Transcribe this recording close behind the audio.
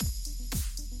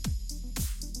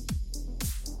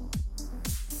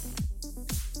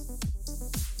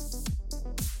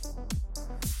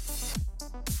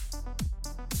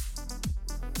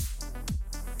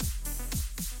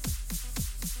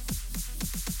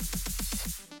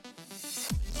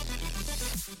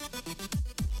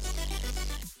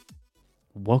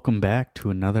Welcome back to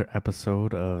another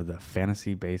episode of the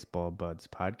Fantasy Baseball Buds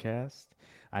podcast.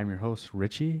 I'm your host,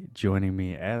 Richie. Joining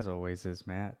me, as always, is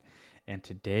Matt. And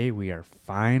today we are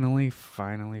finally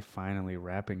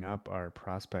wrapping up our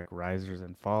prospect risers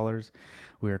and fallers.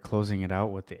 We are closing it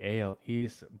out with the AL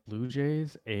East Blue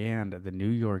Jays and the New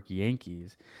York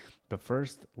Yankees. But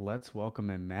first, let's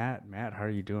welcome in Matt. Matt, how are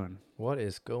you doing? What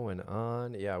is going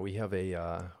on? Yeah, we have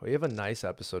a nice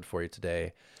episode for you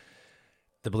today.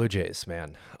 The Blue Jays,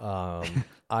 man.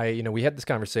 We had this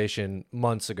conversation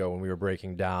months ago when we were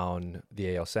breaking down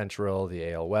the AL Central,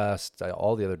 the AL West,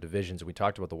 all the other divisions. We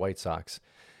talked about the White Sox,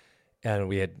 and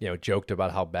we had joked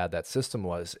about how bad that system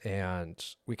was, and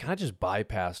we kind of just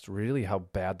bypassed really how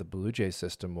bad the Blue Jays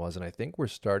system was. And I think we're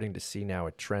starting to see now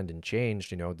a trend and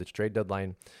change. The trade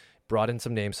deadline brought in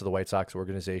some names to the White Sox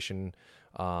organization.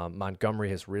 Montgomery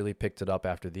has really picked it up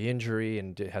after the injury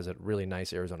and has a really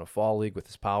nice Arizona Fall League with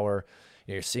his power.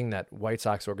 You're seeing that White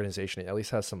Sox organization at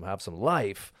least have some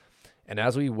life. And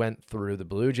as we went through the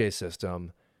Blue Jay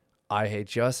system, I had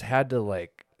just had to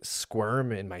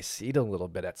squirm in my seat a little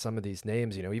bit at some of these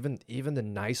names. Even the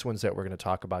nice ones that we're going to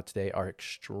talk about today are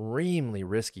extremely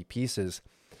risky pieces.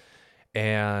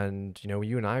 And,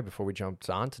 you and I, before we jumped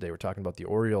on today, we're talking about the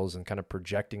Orioles and kind of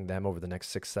projecting them over the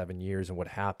next 6-7 years and what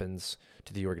happens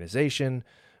to the organization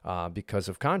because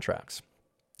of contracts.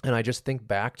 And I just think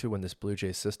back to when this Blue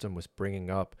Jays system was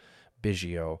bringing up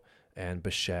Biggio and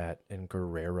Bichette and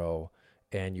Guerrero,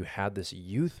 and you had this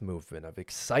youth movement of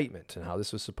excitement and how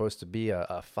this was supposed to be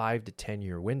a 5 to 10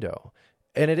 year window.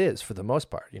 And it is for the most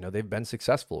part. They've been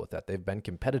successful with that. They've been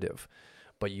competitive.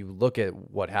 But you look at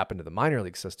what happened to the minor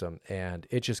league system, and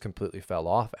it just completely fell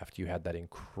off after you had that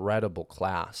incredible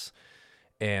class.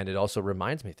 And it also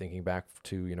reminds me, thinking back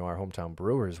to our hometown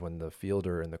Brewers, when the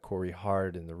Fielder and the Corey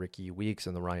Hart and the Ricky Weeks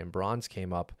and the Ryan Brauns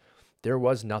came up, there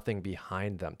was nothing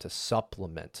behind them to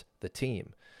supplement the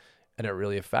team. And it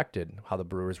really affected how the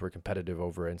Brewers were competitive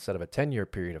over, instead of a 10-year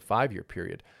period, a 5-year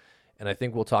period. And I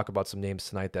think we'll talk about some names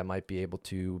tonight that might be able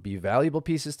to be valuable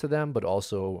pieces to them, but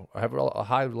also have a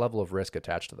high level of risk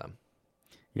attached to them.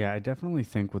 Yeah, I definitely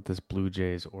think with this Blue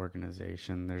Jays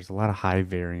organization, there's a lot of high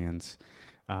variance,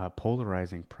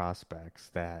 polarizing prospects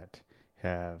that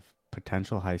have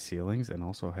potential high ceilings and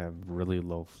also have really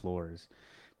low floors.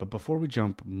 But before we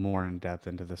jump more in depth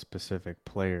into the specific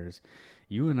players,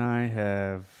 you and I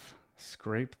have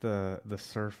scraped the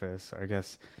surface, I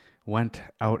guess, went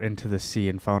out into the sea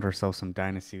and found ourselves some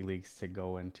dynasty leagues to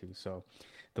go into. So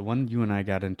the one you and I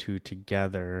got into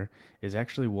together is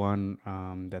actually one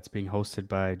that's being hosted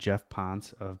by Jeff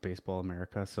Ponce of Baseball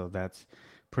America. So that's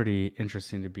pretty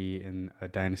interesting to be in a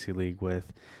dynasty league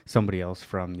with somebody else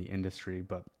from the industry.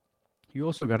 But you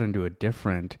also got into a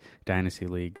different dynasty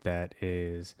league that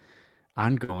is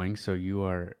ongoing. So you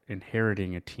are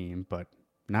inheriting a team, but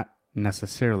not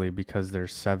necessarily, because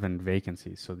there's 7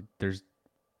 vacancies. So there's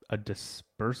a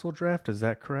dispersal draft. Is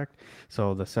that correct?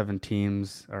 So the 7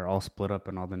 teams are all split up,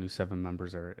 and all the new 7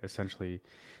 members are essentially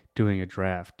doing a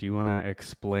draft. Do you want to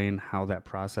explain how that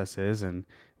process is and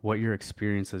what your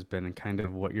experience has been and kind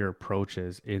of what your approach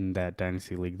is in that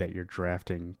dynasty league that you're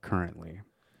drafting currently?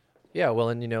 Yeah, well,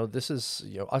 and this is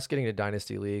us getting to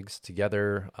dynasty leagues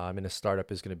together in a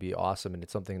startup is going to be awesome, and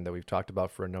it's something that we've talked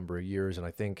about for a number of years. And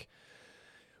I think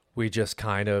we just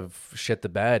kind of shit the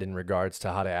bed in regards to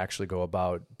how to actually go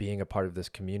about being a part of this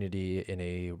community in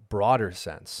a broader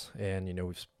sense. And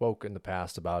we've spoke in the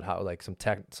past about how some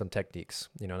techniques.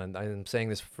 And I'm saying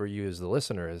this for you as the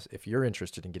listener, is if you're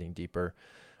interested in getting deeper.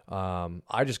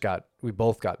 We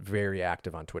both got very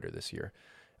active on Twitter this year.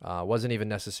 Wasn't even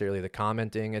necessarily the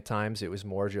commenting at times. It was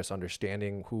more just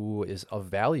understanding who is of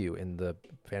value in the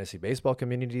fantasy baseball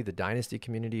community, the dynasty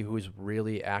community, who is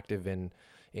really active and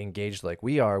engaged like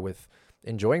we are with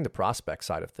enjoying the prospect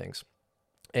side of things.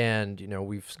 And,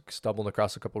 we've stumbled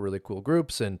across a couple really cool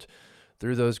groups, and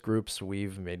through those groups,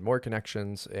 we've made more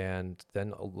connections. And then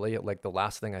the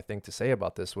last thing I think to say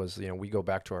about this was, we go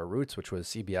back to our roots, which was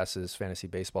CBS's Fantasy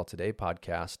Baseball Today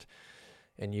podcast.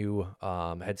 And you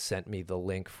had sent me the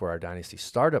link for our Dynasty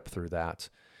startup through that.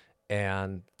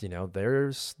 And,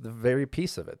 there's the very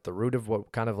piece of it. The root of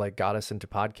what kind of got us into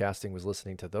podcasting was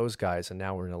listening to those guys. And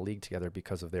now we're in a league together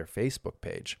because of their Facebook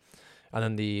page. And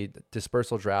then the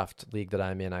dispersal draft league that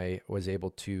I'm in, I was able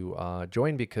to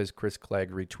join because Chris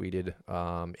Clegg retweeted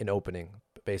an opening,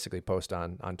 basically post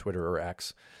on Twitter or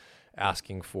X,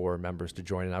 asking for members to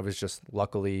join. And I was just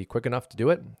luckily quick enough to do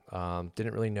it.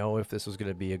 Didn't really know if this was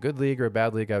going to be a good league or a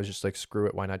bad league. I was just like, screw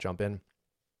it, why not jump in?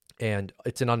 And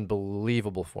it's an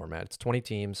unbelievable format. It's 20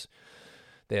 teams.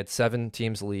 They had 7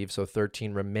 teams leave, so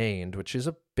 13 remained, which is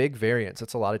a big variance.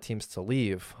 That's a lot of teams to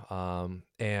leave.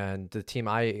 And the team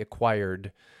I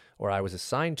acquired or I was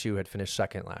assigned to had finished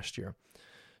second last year.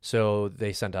 So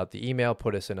they sent out the email,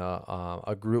 put us in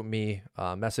a group me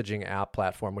messaging app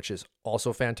platform, which is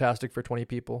also fantastic for 20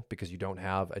 people because you don't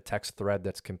have a text thread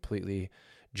that's completely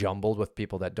jumbled with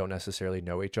people that don't necessarily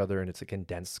know each other, and it's a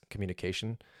condensed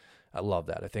communication. I love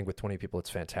that. I think with 20 people, it's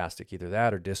fantastic. Either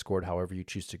that or Discord, however you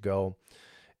choose to go.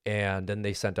 And then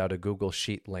they sent out a Google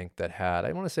Sheet link that had,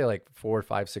 I want to say like 4,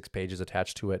 5, 6 pages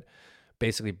attached to it,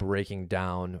 basically breaking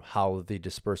down how the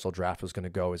dispersal draft was going to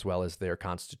go, as well as their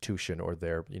constitution, or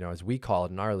their, as we call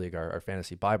it in our league, our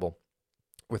fantasy Bible,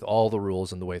 with all the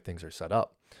rules and the way things are set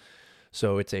up.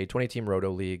 So it's a 20-team roto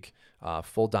league,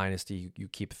 full dynasty. You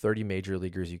keep 30 major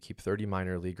leaguers, you keep 30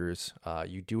 minor leaguers.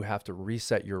 You do have to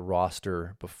reset your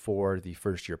roster before the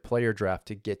first year player draft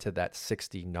to get to that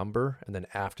 60 number. And then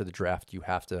after the draft, you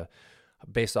have to,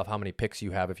 based off how many picks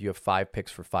you have, if you have 5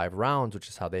 picks for 5 rounds, which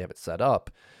is how they have it set up,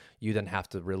 you then have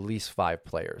to release 5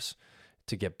 players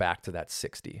to get back to that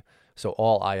 60. So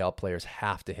all IL players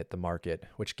have to hit the market,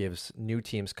 which gives new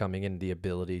teams coming in the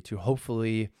ability to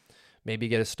hopefully maybe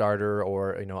get a starter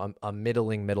or a middle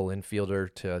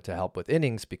infielder to help with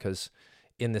innings, because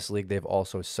in this league they've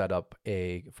also set up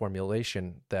a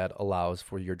formulation that allows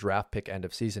for your draft pick end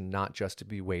of season not just to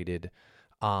be weighted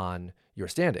on your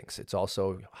standings. It's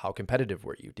also how competitive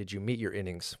were you? Did you meet your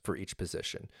innings for each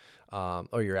position,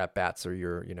 or your at bats, or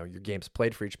your games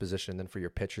played for each position? And then for your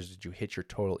pitchers, did you hit your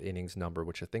total innings number,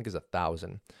 which I think is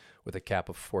 1,000 with a cap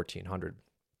of 1,400?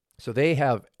 So they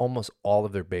have almost all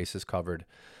of their bases covered.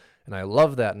 And I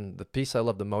love that. And the piece I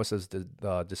love the most is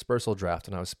the dispersal draft.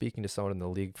 And I was speaking to someone in the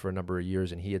league for a number of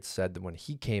years, and he had said that when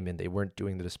he came in, they weren't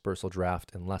doing the dispersal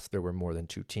draft unless there were more than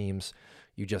 2 teams.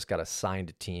 You just got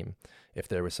assigned a team if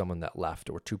there was someone that left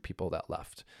or 2 people that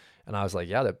left. And I was like,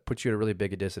 yeah, that puts you at a really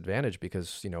big disadvantage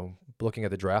because, looking at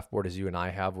the draft board as you and I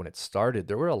have when it started,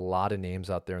 there were a lot of names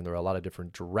out there and there were a lot of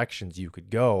different directions you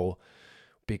could go,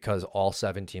 because all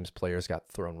 7 teams players got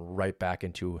thrown right back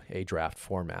into a draft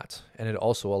format. And it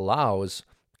also allows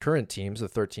current teams, the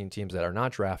 13 teams that are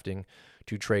not drafting,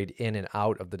 to trade in and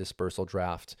out of the dispersal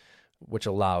draft, which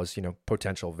allows,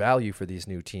 potential value for these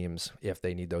new teams if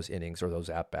they need those innings or those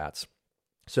at-bats.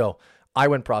 So I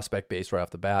went prospect based right off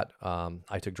the bat.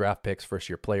 I took draft picks, first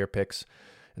year player picks.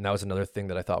 And that was another thing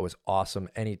that I thought was awesome.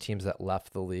 Any teams that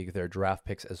left the league, their draft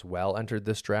picks as well entered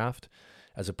this draft.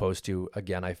 As opposed to,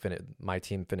 again, my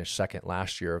team finished second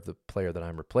last year of the player that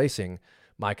I'm replacing.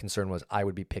 My concern was I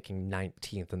would be picking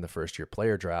 19th in the first year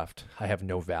player draft. I have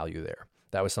no value there.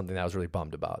 That was something that I was really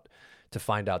bummed about. To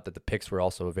find out that the picks were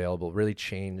also available really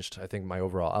changed, I think, my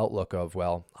overall outlook of,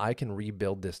 well, I can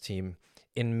rebuild this team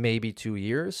in maybe 2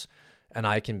 years, and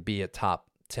I can be a top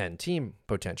 10 team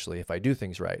potentially if I do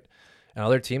things right. And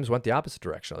other teams went the opposite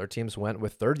direction. Other teams went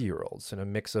with 30-year-olds and a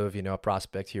mix of, a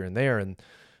prospect here and there, and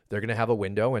they're going to have a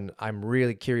window, and I'm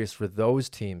really curious for those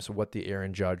teams what the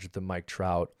Aaron Judge, the Mike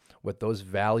Trout, what those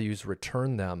values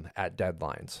return them at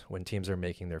deadlines when teams are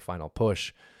making their final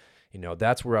push.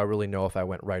 That's where I really know if I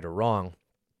went right or wrong.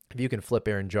 If you can flip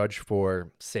Aaron Judge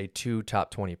for, say, 2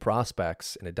 top 20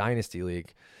 prospects in a dynasty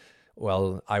league,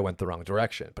 well, I went the wrong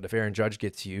direction. But if Aaron Judge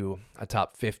gets you a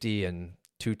top 50 and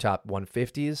 2 top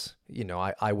 150s,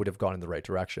 I would have gone in the right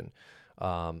direction.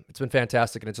 It's been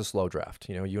fantastic, and it's a slow draft.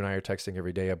 You and I are texting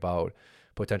every day about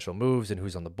potential moves and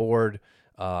who's on the board.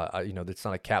 It's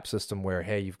not a cap system where,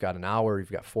 hey, you've got an hour,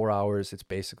 you've got 4 hours. It's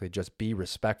basically just be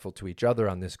respectful to each other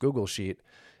on this Google sheet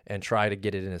and try to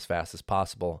get it in as fast as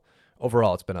possible.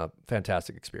 Overall, it's been a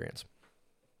fantastic experience.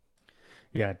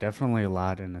 Yeah, definitely a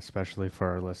lot, and especially for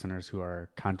our listeners who are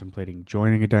contemplating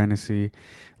joining a dynasty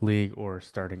league or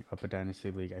starting up a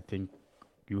dynasty league. I think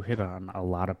you hit on a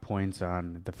lot of points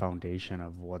on the foundation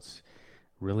of what's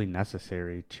really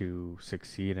necessary to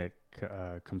succeed at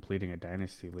completing a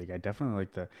dynasty league. I definitely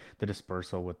like the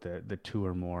dispersal with the 2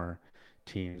 or more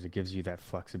teams. It gives you that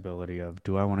flexibility of,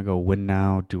 do I want to go win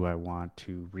now? Do I want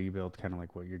to rebuild, kind of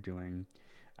like what you're doing?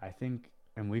 I think,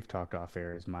 and we've talked off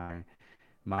air, is my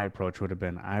approach would have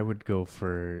been I would go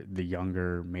for the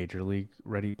younger major league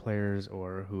ready players,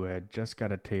 or who had just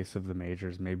got a taste of the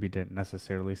majors, maybe didn't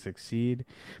necessarily succeed,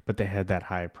 but they had that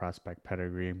high prospect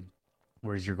pedigree.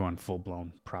 Whereas you're going full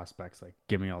blown prospects, like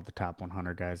give me all the top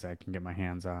 100 guys that I can get my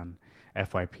hands on,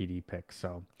 FYPD picks.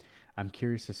 So I'm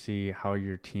curious to see how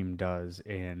your team does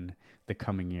in the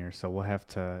coming year. So we'll have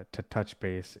to touch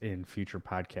base in future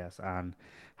podcasts on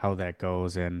how that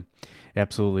goes. And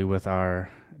absolutely, with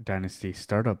our Dynasty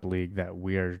Startup League that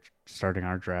we are starting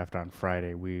our draft on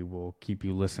Friday, we will keep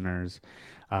you listeners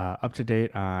up to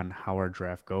date on how our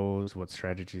draft goes, what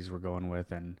strategies we're going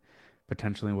with, and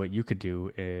potentially what you could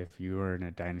do if you are in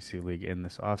a dynasty league in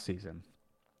this offseason.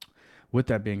 With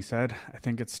that being said, I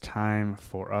think it's time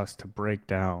for us to break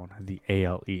down the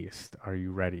AL East. Are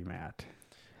you ready, Matt?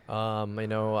 I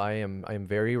know I am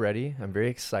very ready. I'm very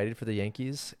excited for the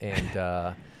Yankees and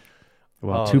Well,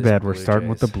 oh, too this bad we're Blue starting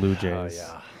with the Jays. Blue Oh Jays.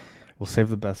 yeah. We'll save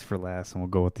the best for last and we'll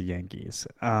go with the Yankees.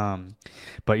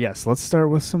 But yes, let's start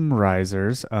with some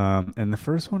risers. And the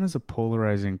first one is a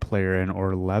polarizing player in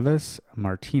Orlevis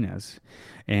Martinez.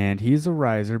 And he's a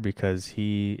riser because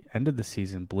he ended the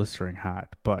season blistering hot,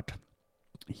 but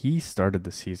he started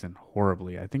the season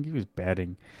horribly. I think he was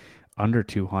batting under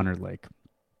 200, like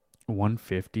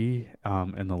 150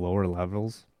 in the lower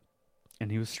levels,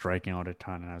 and he was striking out a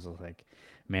ton. And I was like,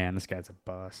 man, this guy's a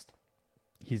bust.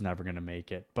 He's never gonna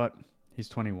make it. But he's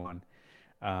 21.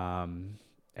 Um,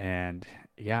 and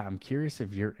yeah, I'm curious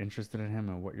if you're interested in him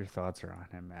and what your thoughts are on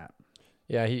him, Matt.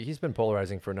 Yeah, he's been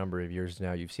polarizing for a number of years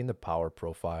now. You've seen the power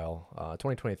profile.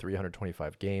 2023,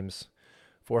 125 games,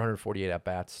 448 at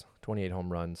bats, 28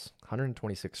 home runs,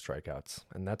 126 strikeouts,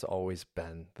 and that's always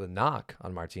been the knock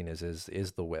on Martinez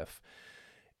is the whiff.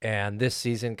 And this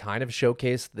season kind of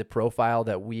showcased the profile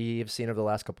that we've seen over the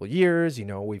last couple of years. You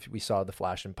know, we saw the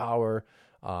flash and power,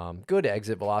 good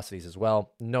exit velocities as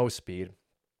well, no speed.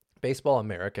 Baseball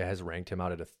America has ranked him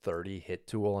out at a 30 hit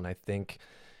tool, and I think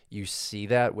you see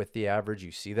that with the average.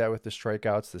 You see that with the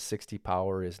strikeouts. The 60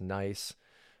 power is nice.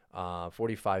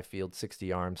 45 field,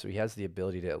 60 arm. So he has the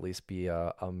ability to at least be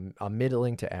a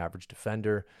middling to average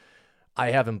defender.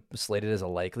 I have him slated as a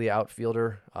likely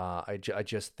outfielder. I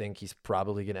just think he's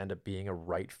probably going to end up being a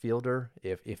right fielder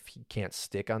if he can't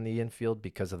stick on the infield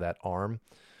because of that arm.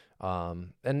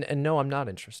 And no, I'm not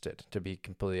interested, to be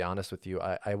completely honest with you.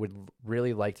 I would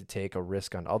really like to take a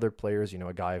risk on other players. You know,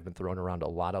 a guy I've been throwing around a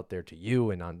lot out there to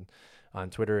you and on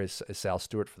Twitter is Sal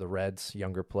Stewart for the Reds,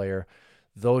 younger player.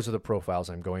 Those are the profiles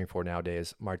I'm going for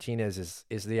nowadays. Martinez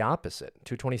is the opposite.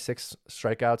 226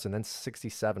 strikeouts and then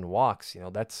 67 walks. You know,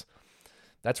 that's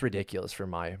ridiculous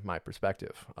from my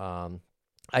perspective.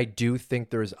 I do think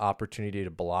there is opportunity to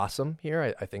blossom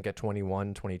here. I think at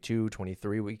 21, 22,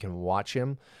 23, we can watch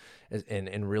him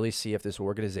and really see if this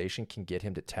organization can get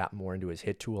him to tap more into his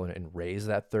hit tool and raise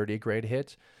that 30 grade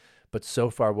hit. But so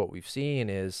far what we've seen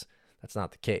is that's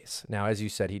not the case. Now, as you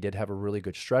said, he did have a really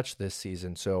good stretch this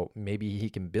season, so maybe he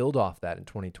can build off that in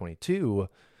 2022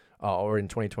 or in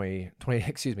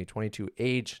 22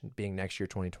 age being next year,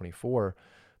 2024.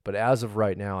 But as of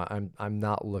right now, I'm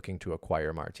not looking to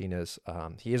acquire Martinez.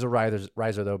 He is a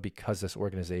riser though, because this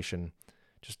organization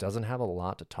just doesn't have a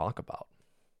lot to talk about.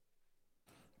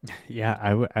 Yeah,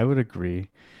 I would agree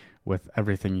with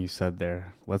everything you said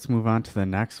there. Let's move on to the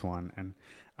next one. And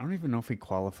I don't even know if he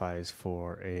qualifies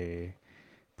for a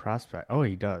prospect. Oh,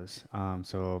 he does.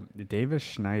 So Davis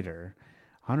Schneider,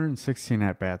 116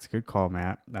 at bats. Good call,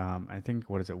 Matt. I think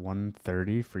what is it,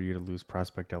 130 for you to lose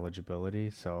prospect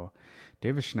eligibility. So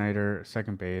Davis Schneider,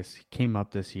 second base, he came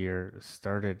up this year,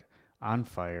 started on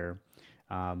fire.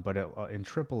 In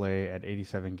AAA at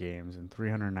 87 games and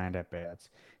 309 at bats,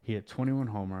 he hit 21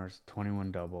 homers,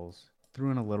 21 doubles,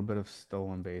 threw in a little bit of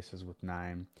stolen bases with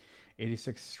nine,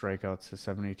 86 strikeouts to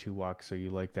 72 walks. So you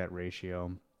like that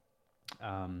ratio.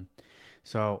 Um,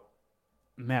 so,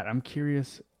 Matt, I'm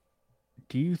curious.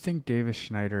 Do you think Davis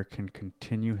Schneider can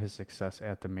continue his success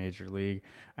at the major league?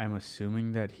 I'm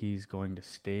assuming that he's going to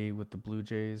stay with the Blue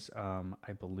Jays.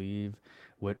 I believe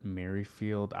Whit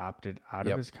Merrifield opted out of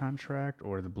Yep. his contract,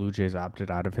 or the Blue Jays opted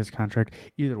out of his contract.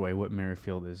 Either way, Whit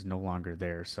Merrifield is no longer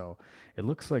there. So it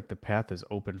looks like the path is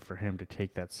open for him to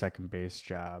take that second base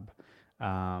job.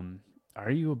 Um, are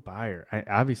you a buyer?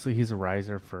 Obviously, he's a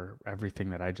riser for everything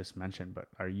that I just mentioned, but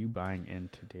are you buying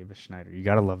into Davis Schneider? You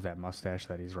got to love that mustache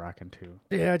that he's rocking too.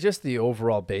 Yeah, just the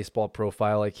overall baseball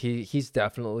profile. Like he's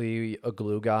definitely a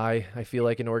glue guy, I feel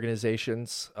like, in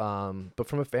organizations. But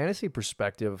from a fantasy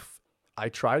perspective, I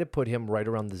try to put him right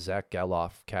around the Zach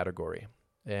Geloff category.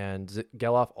 And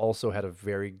Geloff also had a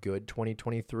very good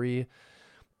 2023.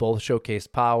 Both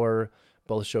showcased power,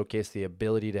 both showcased the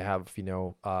ability to have,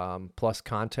 plus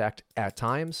contact at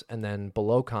times and then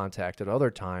below contact at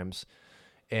other times.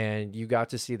 And you got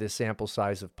to see the sample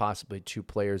size of possibly two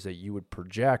players that you would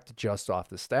project just off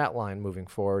the stat line moving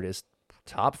forward as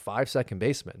top 5 second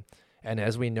basemen. And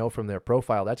as we know from their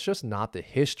profile, that's just not the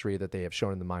history that they have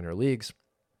shown in the minor leagues.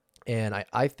 And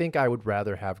I think I would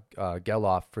rather have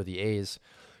Geloff for the A's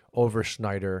over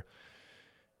Schneider.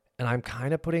 And I'm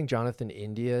kind of putting Jonathan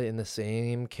India in the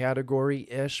same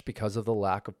category-ish because of the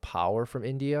lack of power from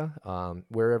India.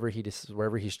 Wherever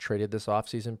he's traded this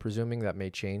offseason, presuming that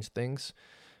may change things.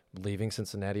 leaving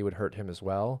Cincinnati would hurt him as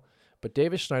well. But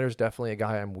Davis Schneider's definitely a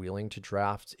guy I'm willing to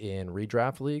draft in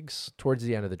redraft leagues towards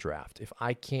the end of the draft. If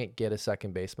I can't get a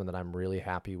second baseman that I'm really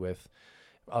happy with,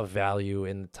 of value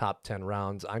in the top 10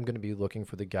 rounds, I'm going to be looking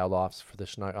for the Gelofs, for the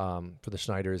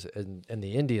Schneiders, and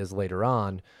the Indias later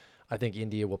on. I think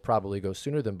India will probably go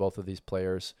sooner than both of these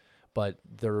players, but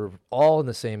they're all in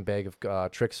the same bag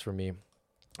of tricks for me.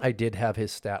 I did have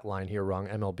his stat line here wrong.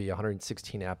 MLB,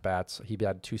 116 at-bats. He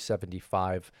had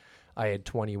 275. I had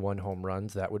 21 home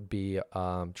runs. That would be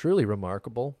truly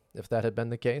remarkable if that had been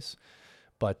the case.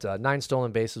 But 9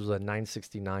 stolen bases with a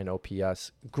 969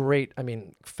 OPS. Great,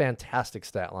 fantastic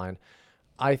stat line.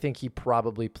 I think he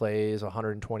probably plays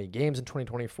 120 games in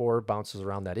 2024, bounces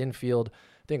around that infield.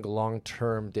 I think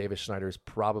long-term, Davis Schneider is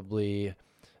probably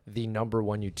the number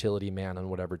one utility man on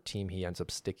whatever team he ends up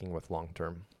sticking with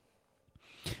long-term.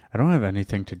 I don't have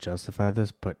anything to justify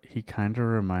this, but he kind of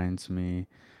reminds me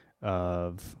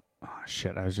of,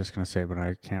 I was just going to say, but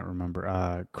I can't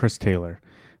remember, Chris Taylor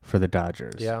for the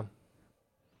Dodgers. Yeah.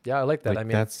 Yeah, I like that. Like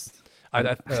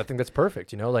I think that's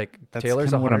perfect. That's Taylor's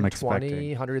kinda what I'm 120, expecting.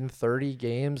 130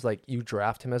 games. Like, you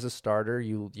draft him as a starter.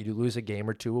 You lose a game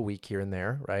or two a week here and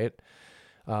there, right?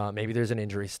 Maybe there's an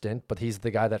injury stint, but he's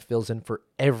the guy that fills in for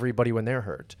everybody when they're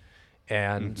hurt.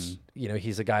 And,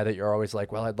 he's a guy that you're always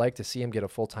like, well, I'd like to see him get a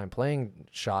full-time playing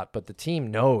shot, but the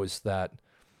team knows that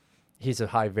he's a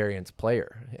high variance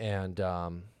player. And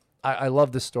I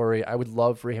love this story. I would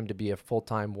love for him to be a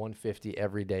full-time 150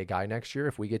 everyday guy next year.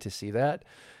 If we get to see that,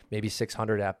 maybe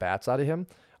 600 at-bats out of him,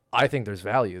 I think there's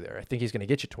value there. I think he's going to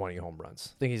get you 20 home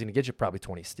runs. I think he's going to get you probably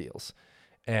 20 steals.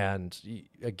 And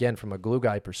again, from a glue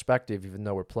guy perspective, even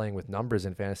though we're playing with numbers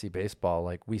in fantasy baseball,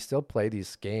 like, we still play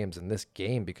these games in this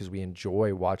game because we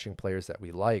enjoy watching players that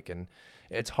we like. And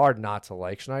it's hard not to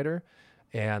like Schneider.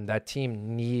 And that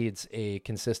team needs a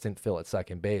consistent fill at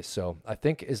second base. So I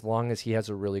think as long as he has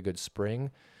a really good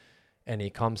spring and he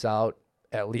comes out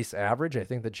at least average, I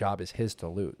think the job is his to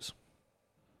lose.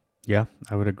 Yeah,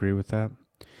 I would agree with that.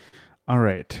 All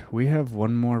right, we have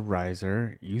one more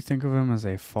riser. You think of him as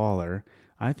a faller.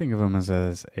 I think of him as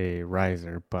a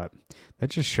riser, but that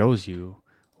just shows you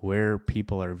where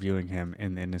people are viewing him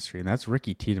in the industry. And that's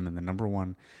Ricky Tiedemann, the number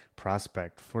one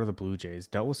prospect for the Blue Jays.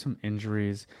 Dealt with some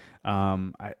injuries. If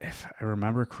I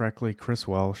remember correctly, Chris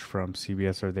Welsh from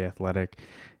CBS or The Athletic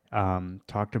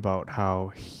talked about how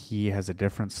he has a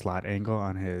different slot angle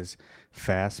on his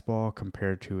fastball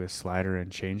compared to his slider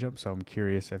and changeup. So I'm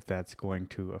curious if that's going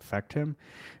to affect him.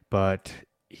 But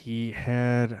he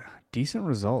had decent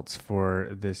results for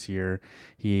this year.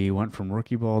 He went from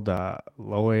rookie ball to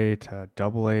low A to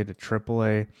double A to triple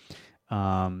A.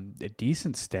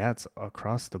 Decent stats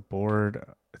across the board,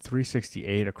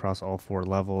 368 across all 4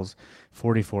 levels,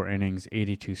 44 innings,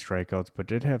 82 strikeouts, but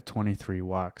did have 23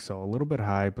 walks. So a little bit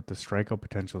high, but the strikeout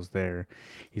potential's there.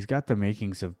 He's got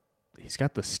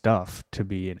the stuff to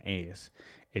be an ace.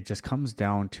 It just comes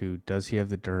down to, does he have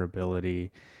the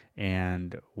durability,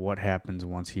 and what happens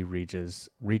once he reaches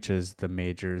the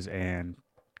majors, and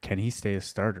can he stay a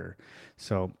starter?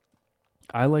 So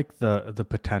I like the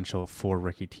potential for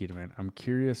Ricky Tiedemann. I'm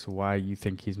curious why you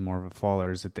think he's more of a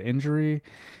faller. Is it the injury?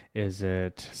 Is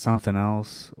it something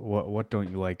else? What don't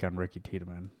you like on Ricky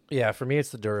Tiedemann? Yeah, for me,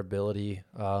 it's the durability.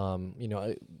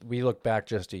 We look back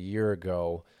just a year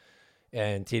ago,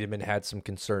 and Tiedemann had some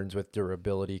concerns with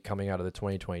durability coming out of the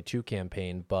 2022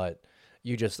 campaign, but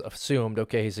you just assumed,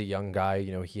 okay, he's a young guy.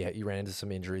 He ran into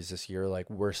some injuries this year. Like,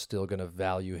 we're still going to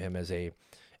value him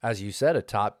as you said, a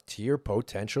top-tier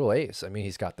potential ace.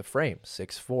 He's got the frame,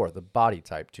 6'4", the body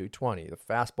type, 220. The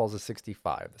fastball's a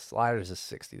 65. The slider's a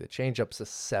 60. The changeup's a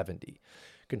 70.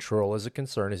 Control is a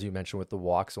concern, as you mentioned, with the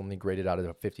walks, only graded out at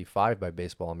a 55 by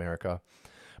Baseball America.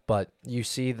 But you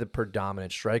see the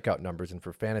predominant strikeout numbers, and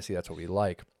for fantasy, that's what we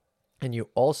like. And you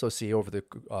also see over the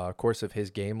course of his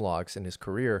game logs in his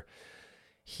career,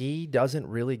 he doesn't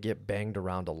really get banged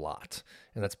around a lot.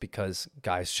 And that's because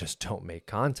guys just don't make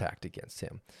contact against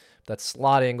him. That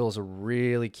slot angle is a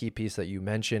really key piece that you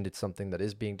mentioned. It's something that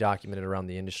is being documented around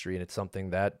the industry, and it's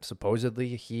something that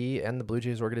supposedly he and the Blue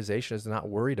Jays organization is not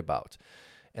worried about.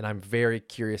 And I'm very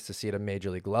curious to see at a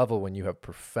major league level, when you have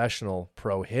professional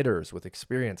pro hitters with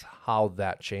experience, how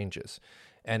that changes.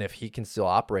 And if he can still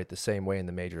operate the same way in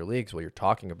the major leagues, well, you're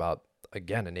talking about,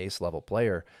 again, an ace level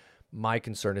player. My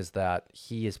concern is that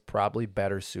he is probably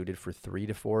better suited for 3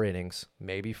 to 4 innings,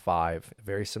 maybe 5,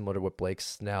 very similar to what Blake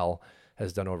Snell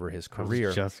has done over his career. I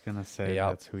was just gonna say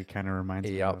that's who he kind of reminds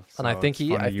me of. So and I think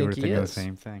he is the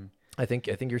same thing. I think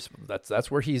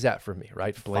that's where he's at for me,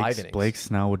 right? 5 innings. Blake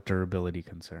Snell with durability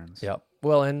concerns. Yep.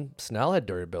 Well, and Snell had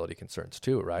durability concerns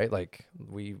too, right? Like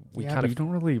we kind of you don't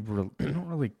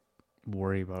really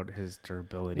worry about his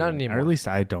durability, Not or at anymore. least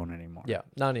I don't anymore. Yeah,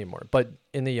 not anymore. But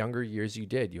in the younger years, you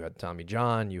did. You had Tommy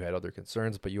John, you had other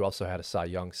concerns, but you also had a Cy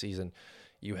Young season.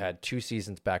 You had 2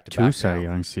 seasons back to Two back Cy now.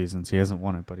 Young seasons. He hasn't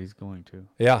won it, but he's going to.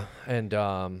 Yeah, and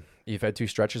you've had 2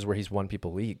 stretches where he's won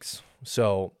people leagues.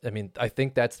 So, I mean, I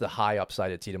think that's the high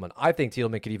upside at Tiedemann. I think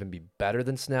Tiedemann could even be better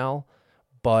than Snell,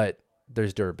 but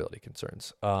there's durability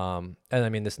concerns. And I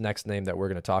mean, this next name that we're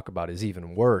going to talk about is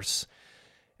even worse.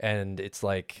 And it's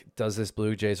like, does this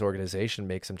Blue Jays organization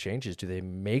make some changes? Do they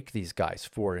make these guys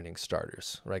 4 inning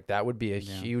starters? Right, that would be a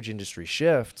huge industry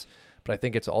shift. But I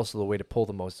think it's also the way to pull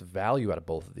the most value out of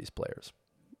both of these players.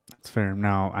 That's fair.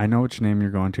 Now, I know which name you're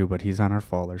going to, but he's on our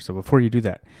faller. So before you do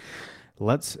that,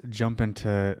 let's jump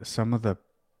into some of the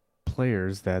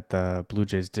players that the Blue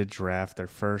Jays did draft, their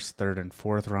first, third, and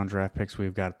fourth round draft picks.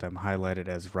 We've got them highlighted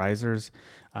as risers.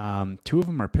 2 of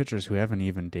them are pitchers who haven't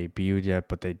even debuted yet,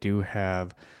 but they do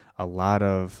have a lot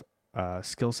of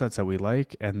skill sets that we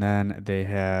like. And then they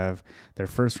have their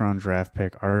first round draft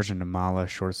pick, Arjun Amala,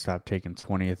 shortstop, taken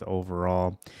 20th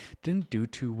overall. Didn't do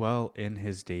too well in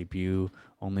his debut,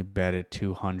 only batted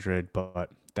 200, but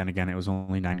then again, it was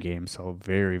only 9 games, so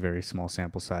very, very small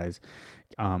sample size.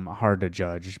 Hard to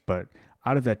judge, but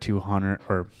out of that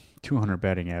 200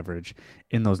 batting average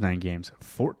in those 9 games,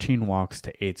 14 walks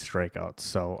to 8 strikeouts.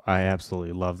 So I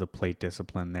absolutely love the plate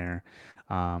discipline there.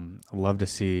 Love to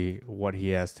see what he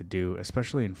has to do,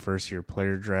 especially in first year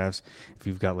player drafts. If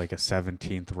you've got like a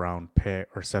 17th round pick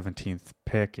or 17th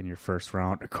pick in your first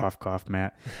round, cough, cough,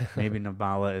 Matt, maybe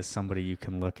Nabala is somebody you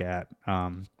can look at.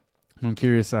 I'm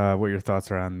curious what your thoughts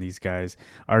are on these guys.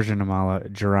 Arjun Amala,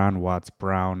 Jaron Watts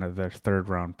Brown, the third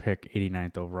round pick,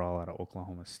 89th overall out of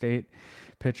Oklahoma State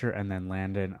pitcher, and then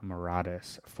Landon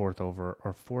Maraudis,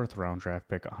 fourth round draft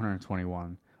pick,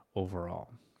 121 overall.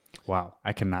 Wow,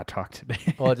 I cannot talk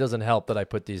today. Well, it doesn't help that I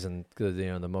put these in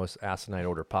the most asinine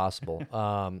order possible.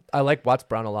 I like Watts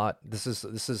Brown a lot. This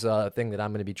is a thing that I'm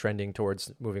going to be trending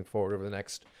towards moving forward over the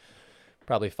next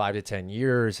probably 5 to 10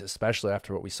 years, especially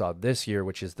after what we saw this year,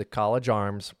 which is the college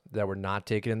arms that were not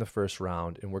taken in the first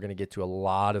round. And we're going to get to a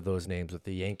lot of those names with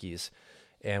the Yankees.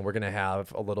 And we're going to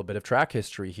have a little bit of track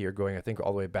history here going, I think,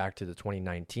 all the way back to the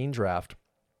 2019 draft,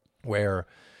 where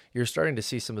you're starting to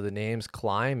see some of the names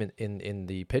climb in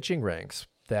the pitching ranks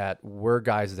that were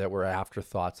guys that were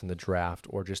afterthoughts in the draft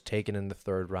or just taken in the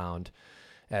third round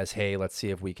as, hey, let's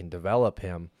see if we can develop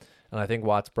him. And I think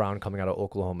Watts Brown coming out of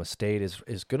Oklahoma State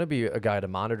is going to be a guy to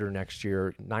monitor next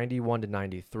year. 91 to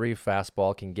 93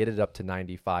 fastball, can get it up to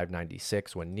 95,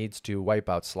 96 when needs to.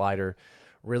 Wipeout slider,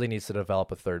 really needs to develop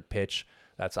a third pitch.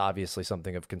 That's obviously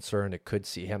something of concern. It could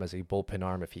see him as a bullpen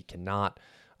arm if he cannot.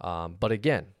 But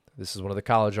again, this is one of the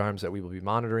college arms that we will be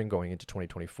monitoring going into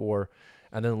 2024.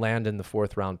 And then Landon, the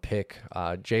fourth round pick.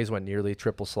 Jays went nearly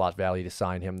triple slot value to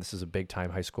sign him. This is a big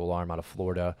time high school arm out of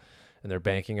Florida. And they're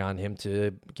banking on him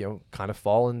to, kind of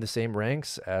fall in the same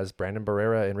ranks as Brandon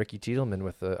Barrera and Ricky Tiedemann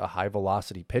with a high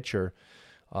velocity pitcher.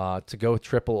 To go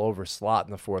triple over slot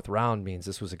in the fourth round means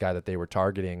this was a guy that they were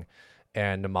targeting.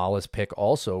 And Namala's pick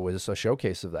also was a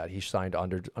showcase of that. He signed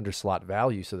under slot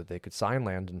value so that they could sign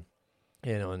Landon.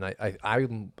 And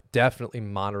I'm definitely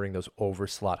monitoring those over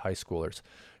slot high schoolers.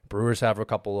 Brewers have a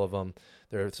couple of them.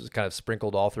 They're kind of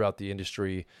sprinkled all throughout the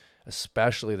industry,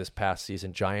 especially this past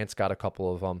season. Giants got a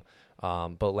couple of them.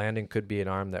 But Landon could be an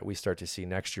arm that we start to see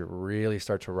next year really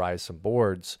start to rise some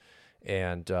boards.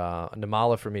 And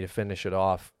Namala, for me to finish it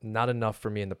off, not enough for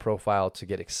me in the profile to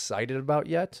get excited about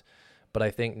yet. But I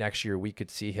think next year we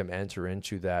could see him enter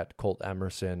into that Colt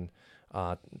Emerson,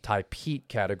 Ty Pete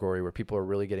category where people are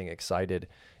really getting excited.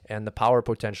 And the power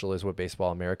potential is what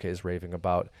Baseball America is raving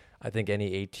about. I think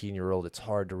any 18-year-old, it's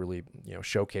hard to really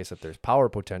showcase that there's power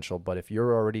potential. But if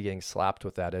you're already getting slapped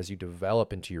with that as you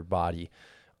develop into your body,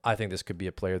 I think this could be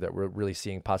a player that we're really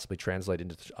seeing possibly translate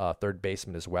into third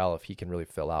baseman as well if he can really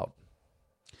fill out.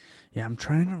 Yeah, I'm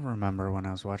trying to remember when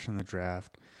I was watching the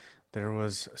draft, there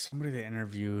was somebody they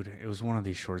interviewed. It was one of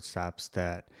these shortstops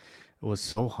that was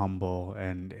so humble,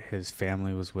 and his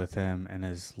family was with him, and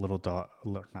his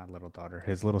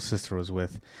his little sister was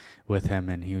with him,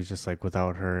 and he was just like,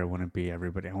 without her, it wouldn't be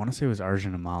everybody. I want to say it was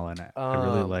Arjun Amala, and I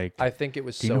really liked. I think it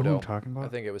was Do you Soto. know who I'm talking about? I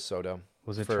think it was Soto.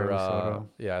 Was it For Charlie Soto?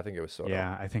 Yeah, I think it was Soto.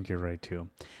 Yeah, I think you're right too.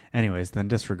 Anyways, then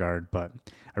disregard, but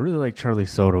I really like Charlie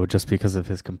Soto just because of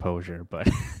his composure, but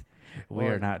we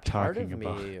Well, are not talking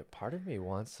about. Part of me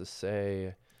wants to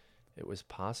say it was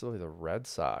possibly the Red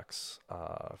Sox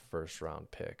first round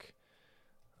pick.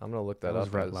 I'm gonna look that That was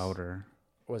up. Rhett Lauder.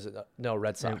 Was it no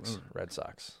Red Sox? Mm. Red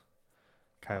Sox.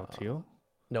 Kyle Teal?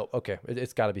 No, okay.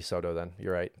 It's got to be Soto then.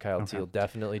 You're right. Kyle Okay. Teal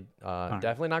definitely, All right.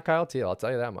 definitely not Kyle Teal. I'll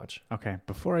tell you that much. Okay.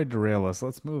 Before I derail us,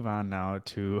 let's move on now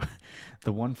to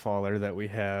the one faller that we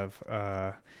have,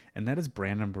 and that is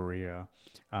Brandon Barria.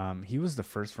 He was the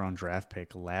first round draft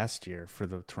pick last year for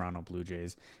the Toronto Blue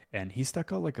Jays, and he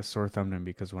stuck out like a sore thumb to me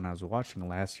because when I was watching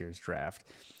last year's draft,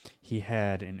 he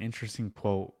had an interesting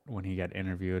quote when he got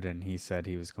interviewed, and he said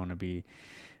he was going to be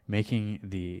making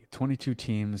the 22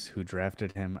 teams who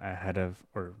drafted him ahead of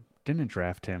or didn't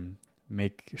draft him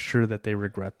make sure that they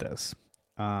regret this.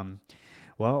 Um,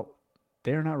 well,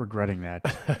 they're not regretting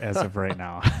that as of right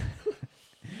now.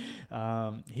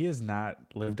 He has not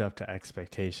lived up to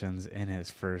expectations in his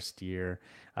first year.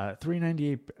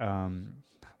 398, I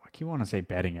keep want to say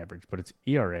batting average, but it's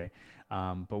ERA.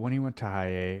 But when he went to high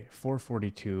A,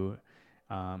 442,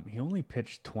 he only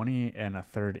pitched 20 and a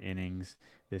third innings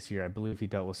this year. I believe he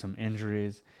dealt with some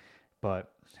injuries,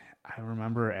 but I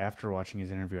remember after watching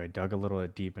his interview, I dug a little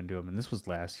deep into him, and this was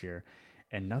last year,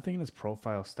 and nothing in his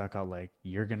profile stuck out like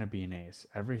you're gonna be an ace.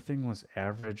 Everything was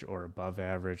average or above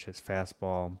average. His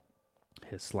fastball,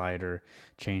 his slider,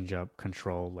 changeup,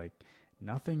 control, like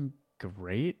nothing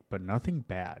great, but nothing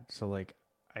bad. So like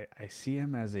I see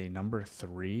him as a number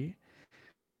three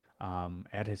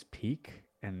at his peak,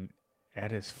 and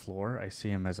at his floor, I see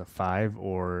him as a five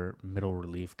or middle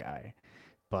relief guy.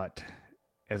 But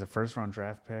as a first round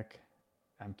draft pick,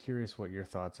 I'm curious what your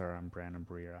thoughts are on Brandon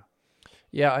Breera.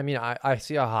 Yeah, I mean, I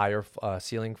see a higher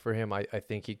ceiling for him. I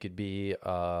think he could be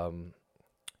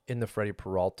in the Freddie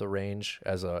Peralta range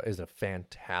as a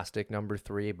fantastic number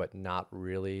three, but not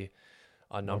really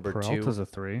a Well, number two. Peralta's a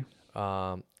three.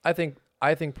 I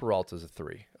think Peralta's a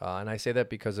three, and I say that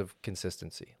because of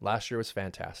consistency. Last year was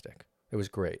fantastic; it was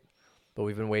great, but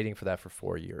we've been waiting for that for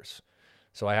 4 years.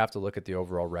 So I have to look at the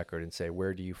overall record and say,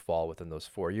 where do you fall within those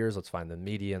 4 years? Let's find the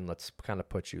median. Let's kind of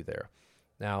put you there.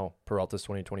 Now, Peralta's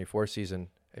 2024 season,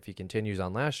 if he continues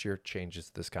on last year, changes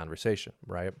this conversation,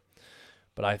 right?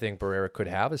 But I think Barrera could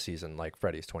have a season like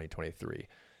Freddie's 2023.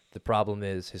 The problem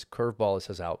is his curveball is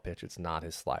his out pitch. It's not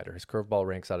his slider. His curveball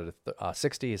ranks out at a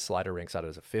 60. His slider ranks out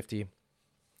as a 50.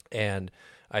 And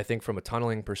I think from a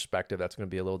tunneling perspective, that's going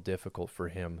to be a little difficult for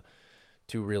him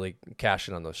to really cash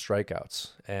in on those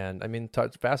strikeouts. And I mean,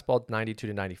 fastball 92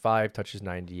 to 95, touches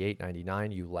 98,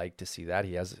 99. You like to see that.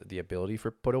 He has the ability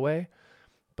for put away,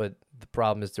 but the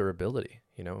problem is durability.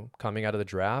 You know, coming out of the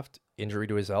draft, injury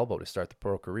to his elbow to start the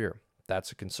pro career.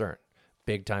 That's a concern.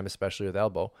 Big time, especially with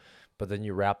elbow. But then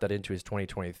you wrap that into his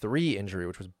 2023 injury,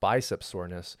 which was bicep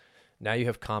soreness. Now you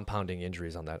have compounding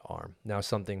injuries on that arm. Now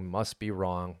something must be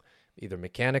wrong, either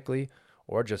mechanically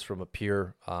or just from a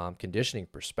pure conditioning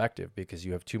perspective, because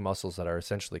you have two muscles that are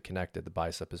essentially connected, the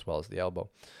bicep as well as the elbow.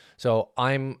 So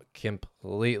I'm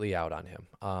completely out on him.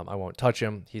 I won't touch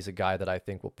him. He's a guy that I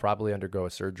think will probably undergo a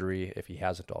surgery if he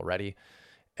hasn't already.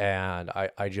 And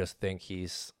I just think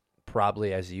he's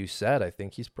probably, as you said, I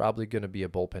think he's probably going to be a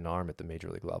bullpen arm at the major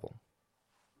league level.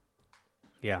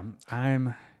 Yeah,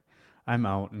 I'm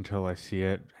out until I see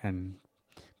it, and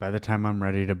by the time I'm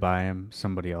ready to buy him,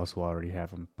 somebody else will already have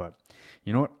him. But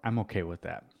you know what? I'm okay with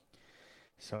that.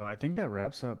 So I think that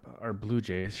wraps up our Blue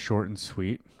Jays, short and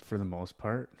sweet for the most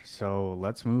part. So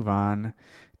let's move on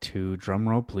to drum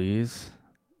roll, please.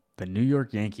 The New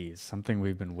York Yankees, something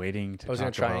we've been waiting to I was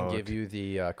going to talk try and give about. you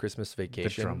the Christmas The drum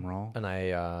vacation, roll. and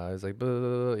I was like,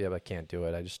 "Boo, yeah, but I can't do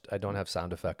it. I don't have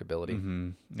sound effect ability.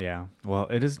 Yeah. Well,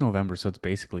 it is November, so it's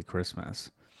basically Christmas.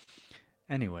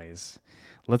 Anyways,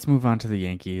 let's move on to the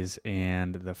Yankees.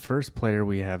 And the first player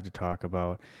we have to talk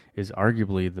about is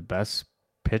arguably the best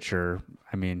pitcher,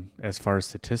 I mean, as far as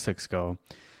statistics go,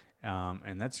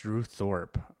 and that's Drew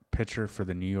Thorpe, pitcher for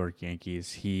the New York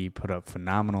Yankees. He put up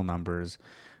phenomenal numbers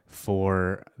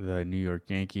for the New York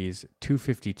Yankees,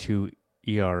 252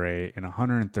 ERA in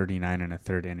 139 and a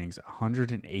third innings,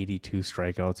 182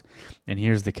 strikeouts. And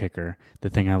here's the kicker, the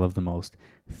thing I love the most,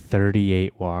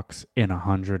 38 walks in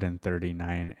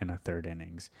 139 and a third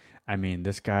innings. I mean,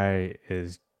 this guy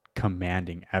is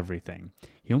commanding everything.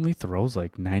 He only throws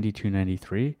like 92,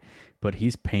 93, but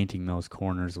he's painting those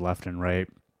corners left and right.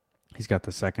 He's got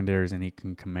the secondaries and he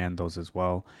can command those as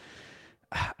well.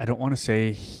 I don't want to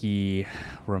say he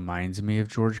reminds me of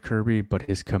George Kirby, but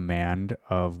his command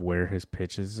of where his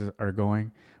pitches are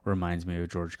going reminds me of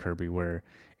George Kirby, where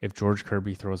if George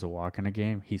Kirby throws a walk in a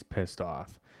game, he's pissed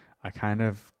off. I kind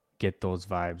of get those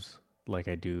vibes like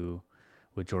I do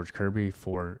with George Kirby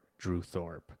for Drew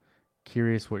Thorpe.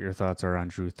 Curious what your thoughts are on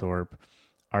Drew Thorpe.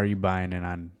 Are you buying in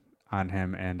on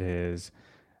him and his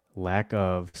lack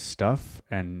of stuff?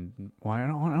 And well, I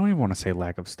don't even want to say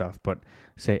lack of stuff, but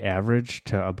say average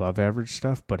to above average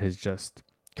stuff, but his just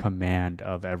command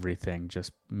of everything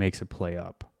just makes it play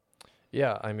up.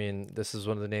 Yeah, I mean, this is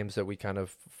one of the names that we kind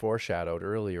of foreshadowed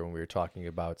earlier when we were talking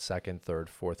about second, third,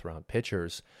 fourth round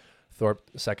pitchers.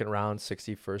 Thorpe, second round,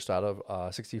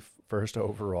 61st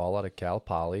overall out of Cal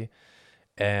Poly,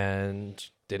 and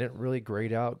didn't really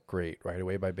grade out great right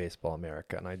away by Baseball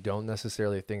America. And I don't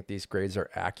necessarily think these grades are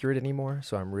accurate anymore.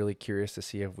 So I'm really curious to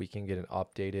see if we can get an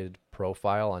updated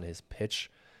profile on his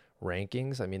pitch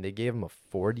rankings. I mean, they gave him a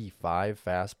 45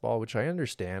 fastball, which I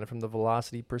understand from the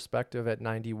velocity perspective at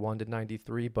 91 to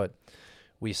 93, but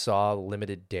we saw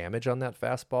limited damage on that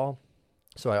fastball.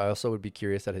 So I also would be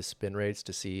curious at his spin rates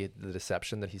to see the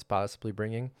deception that he's possibly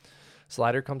bringing.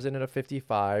 Slider comes in at a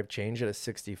 55, change at a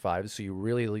 65. So you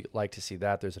really like to see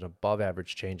that. There's an above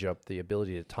average changeup. The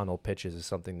ability to tunnel pitches is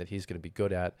something that he's going to be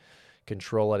good at.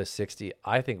 Control at a 60.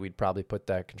 I think we'd probably put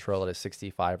that control at a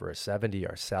 65 or a 70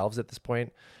 ourselves at this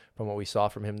point from what we saw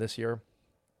from him this year.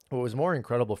 What was more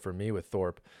incredible for me with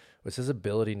Thorpe was his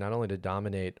ability not only to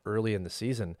dominate early in the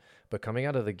season, but coming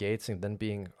out of the gates and then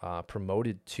being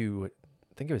promoted to,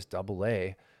 I think it was Double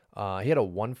A. He had a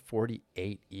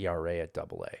 1.48 ERA at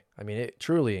Double A. I mean,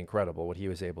 truly incredible what he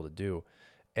was able to do.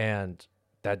 And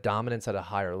that dominance at a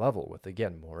higher level with,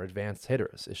 again, more advanced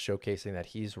hitters is showcasing that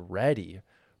he's ready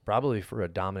probably for a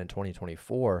dominant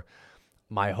 2024.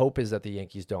 My hope is that the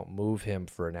Yankees don't move him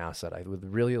for an asset. I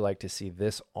would really like to see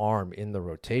this arm in the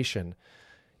rotation,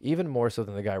 even more so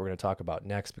than the guy we're going to talk about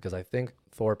next, because I think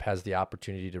Thorpe has the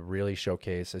opportunity to really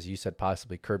showcase, as you said,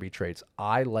 possibly Kirby traits.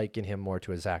 I liken him more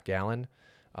to a Zach Gallen.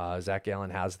 Zach Gallen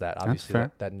has that, obviously,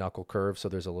 that knuckle curve, so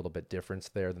there's a little bit difference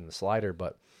there than the slider,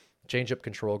 but changeup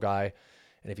control guy.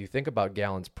 And if you think about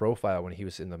Gallen's profile when he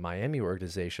was in the Miami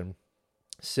organization,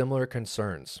 similar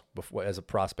concerns before, as a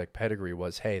prospect pedigree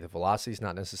was, hey, the velocity's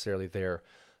not necessarily there.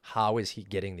 How is he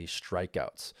getting these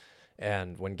strikeouts?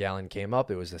 And when Gallen came up,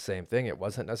 it was the same thing. It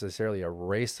wasn't necessarily a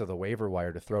race to the waiver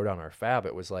wire to throw down our fab.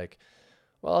 It was like,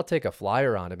 well, I'll take a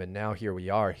flyer on him. And now here we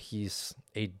are. He's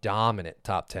a dominant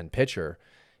top 10 pitcher,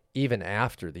 even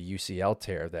after the UCL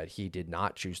tear that he did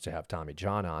not choose to have Tommy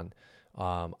John on.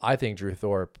 I think Drew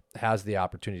Thorpe has the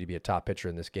opportunity to be a top pitcher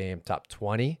in this game, top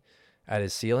 20 at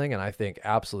his ceiling. And I think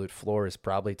absolute floor is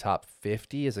probably top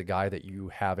 50 as a guy that you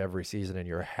have every season and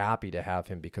you're happy to have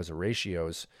him because of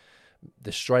ratios.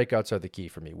 The strikeouts are the key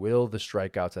for me. Will the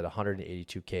strikeouts at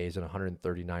 182 Ks and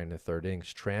 139 in the third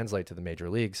innings translate to the major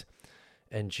leagues?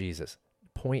 And Jesus,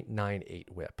 0.98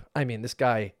 whip. I mean, this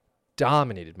guy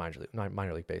dominated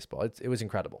minor league baseball. It was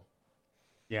incredible.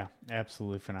 Yeah,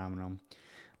 absolutely phenomenal.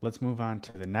 Let's move on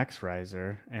to the next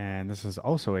riser, and this is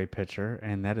also a pitcher,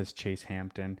 and that is Chase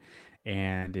Hampton.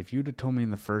 And if you'd have told me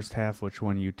in the first half which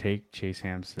one you take, Chase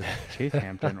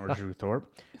Hampton or Drew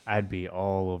Thorpe, I'd be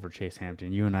all over Chase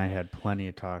Hampton. You and I had plenty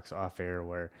of talks off air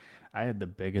where I had the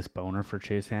biggest boner for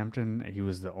Chase Hampton. He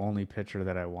was the only pitcher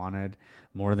that I wanted,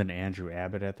 more than Andrew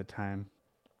Abbott at the time.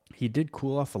 He did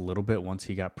cool off a little bit once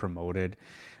he got promoted.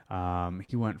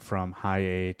 He went from high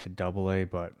A to double A,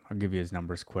 but I'll give you his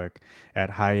numbers quick.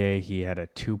 At high A, he had a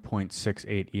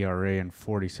 2.68 ERA in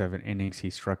 47 innings. He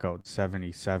struck out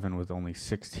 77 with only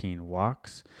 16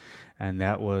 walks, and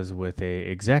that was with a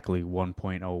exactly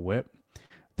 1.0 whip.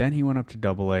 Then he went up to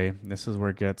double A. This is where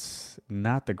it gets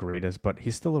not the greatest, but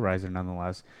he's still a riser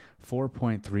nonetheless.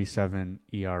 4.37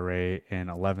 ERA in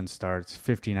 11 starts,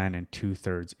 59 and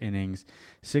 2/3 innings,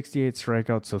 68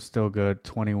 strikeouts, so still good,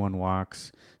 21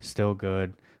 walks, still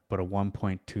good, but a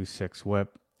 1.26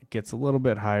 whip. It gets a little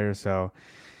bit higher, so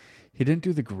he didn't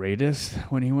do the greatest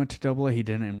when he went to double A. He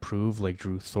didn't improve like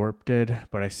Drew Thorpe did,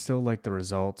 but I still like the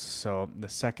results. So the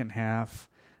second half,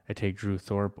 I take Drew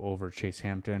Thorpe over Chase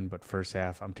Hampton, but first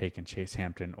half, I'm taking Chase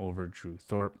Hampton over Drew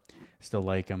Thorpe. Still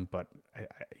like him, but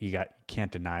you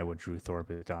can't deny what Drew Thorpe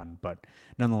has done. But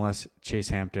nonetheless, Chase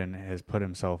Hampton has put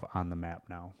himself on the map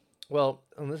now. Well,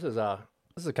 and this is a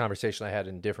conversation I had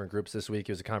in different groups this week.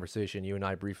 It was a conversation you and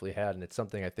I briefly had, and it's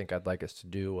something I think I'd like us to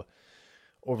do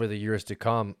over the years to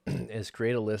come is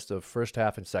create a list of first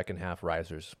half and second half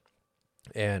risers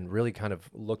and really kind of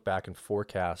look back and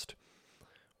forecast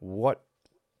what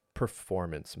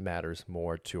performance matters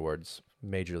more towards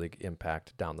major league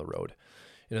impact down the road.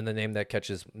 You know, the name that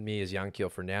catches me is Yanquiel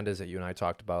Fernandez that you and I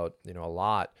talked about, you know, a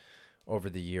lot over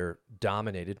the year,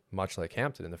 dominated much like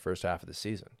Hampton in the first half of the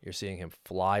season. You're seeing him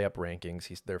fly up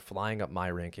rankings. They're flying up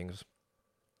my rankings.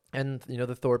 And, you know,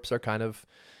 the Thorpes are kind of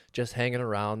just hanging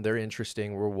around. They're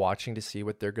interesting. We're watching to see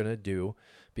what they're going to do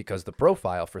because the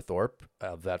profile for Thorpe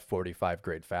of that 45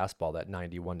 grade fastball, that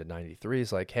 91 to 93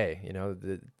 is like, hey, you know,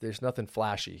 there's nothing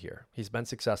flashy here. He's been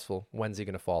successful. When's he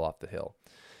going to fall off the hill?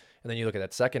 And then you look at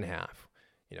that second half,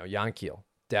 you know, Yanquiel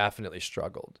definitely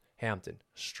struggled. Hampton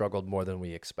struggled more than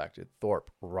we expected. Thorpe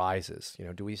rises.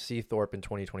 Do we see Thorpe in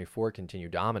 2024 continue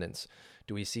dominance?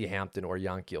 Do we see Hampton or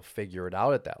Yankiel figure it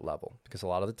out at that level? Because a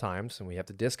lot of the times, and we have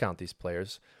to discount these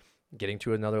players, getting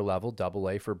to another level, double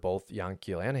A for both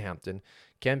Yankiel and Hampton,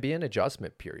 can be an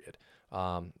adjustment period.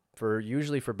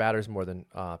 Usually for batters more than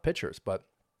pitchers, but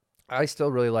I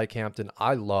still really like Hampton.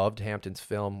 I loved Hampton's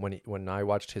film when I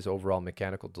watched his overall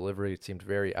mechanical delivery. It seemed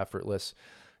very effortless.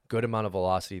 Good amount of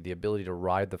velocity, the ability to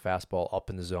ride the fastball up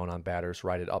in the zone on batters,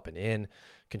 ride it up and in.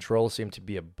 Control seemed to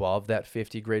be above that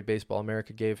 50 grade Baseball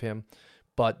America gave him,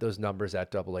 but those numbers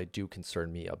at Double A do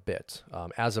concern me a bit.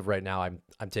 As of right now,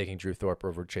 I'm taking Drew Thorpe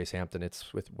over Chase Hampton.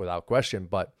 It's without question,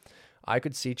 but I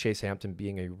could see Chase Hampton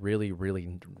being a really,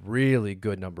 really, really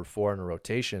good number 4 in a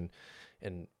rotation,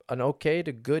 and an okay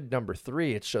to good number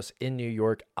 3. It's just in New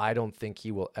York, I don't think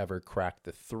he will ever crack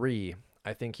the 3.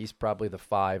 I think he's probably the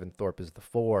 5 and Thorpe is the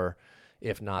 4,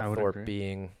 if not Thorpe agree.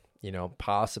 Being,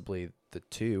 possibly the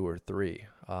 2 or 3.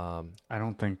 I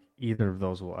don't think either of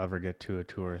those will ever get to a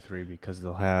 2 or 3 because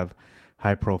they'll have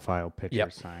high profile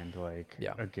pitchers signed like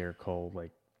a Garrett Cole.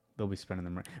 Like they'll be spending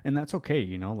them, and that's okay.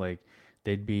 Like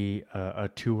they'd be a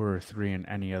 2 or a 3 in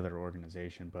any other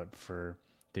organization, but for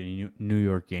the New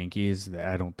York Yankees,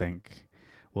 I don't think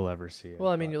we'll ever see it.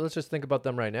 Well, I mean, let's just think about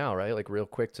them right now, right? Like real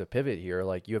quick to pivot here,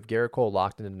 like you have Garrett Cole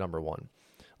locked into number 1.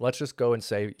 Let's just go and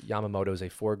say Yamamoto is a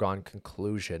foregone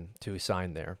conclusion to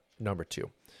sign there, number 2.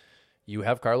 You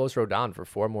have Carlos Rodon for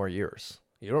 4 more years.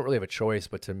 You don't really have a choice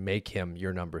but to make him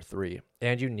your number 3,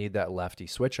 and you need that lefty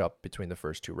switch up between the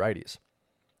first 2 righties.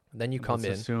 And then you come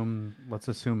let's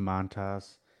assume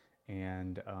Montas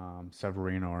and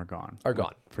Severino are gone.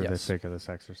 For the sake of this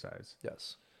exercise.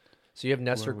 Yes. So you have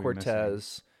Nestor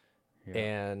Cortez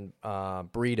and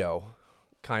Brito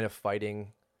kind of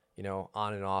fighting,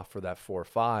 on and off for that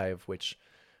 4-5, which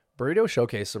Brito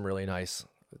showcased some really nice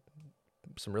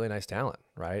talent,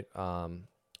 right?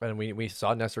 And we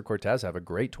saw Nestor Cortez have a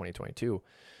great 2022.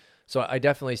 So I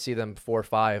definitely see them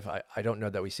 4-5. I don't know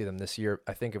that we see them this year.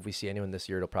 I think if we see anyone this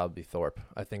year, it'll probably be Thorpe.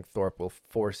 I think Thorpe will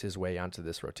force his way onto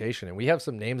this rotation. And we have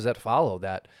some names that follow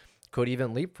that could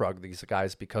even leapfrog these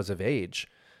guys because of age.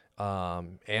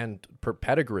 And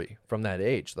pedigree from that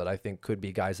age that I think could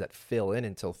be guys that fill in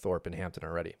until Thorpe and Hampton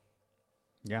are ready.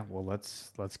 Yeah, well,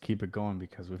 let's keep it going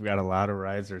because we've got a lot of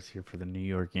risers here for the New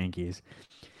York Yankees.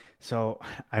 So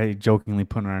I jokingly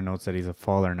put in our notes that he's a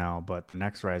faller now, but the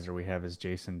next riser we have is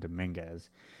Jason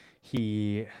Dominguez.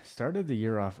 He started the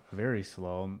year off very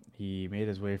slow. He made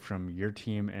his way from your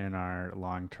team in our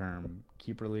long-term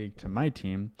keeper league to my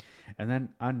team, and then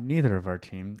on neither of our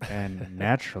team. And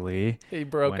naturally, he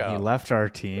left our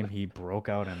team, he broke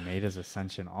out and made his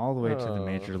ascension all the way to the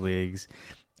major leagues,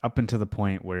 up until the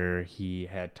point where he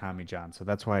had Tommy John. So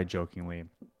that's why I jokingly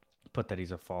put that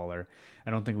he's a faller. I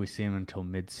don't think we see him until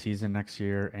mid-season next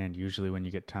year, and usually when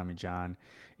you get Tommy John,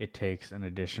 it takes an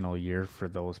additional year for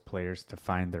those players to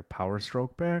find their power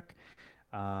stroke back.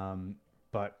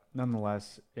 But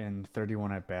nonetheless, in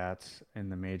 31 at-bats in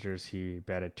the majors, he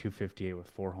batted .258 with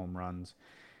 4 home runs,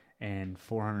 and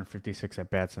 456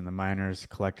 at-bats in the minors,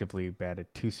 collectively batted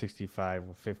 .265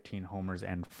 with 15 homers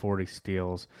and 40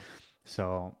 steals.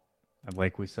 So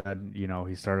like we said,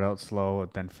 he started out slow,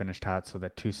 then finished hot, so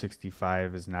that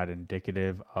 .265 is not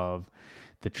indicative of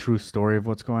the true story of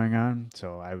what's going on.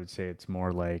 So I would say it's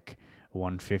more like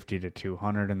 150 to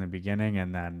 200 in the beginning,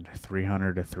 and then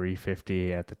 300 to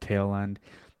 350 at the tail end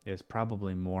is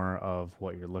probably more of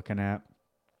what you're looking at.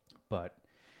 But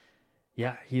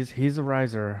yeah, he's a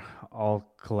riser. All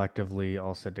collectively,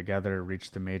 all said together,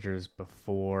 reached the majors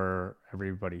before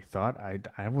everybody thought.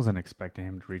 I wasn't expecting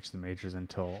him to reach the majors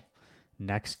until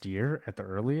next year at the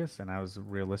earliest, and I was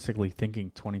realistically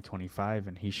thinking 2025,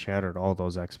 and he shattered all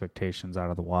those expectations out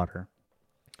of the water.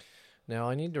 Now,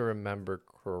 I need to remember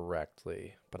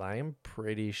correctly, but I am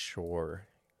pretty sure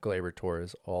Gleyber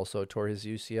Torres also tore his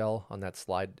UCL on that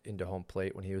slide into home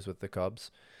plate when he was with the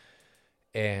Cubs,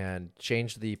 and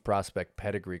changed the prospect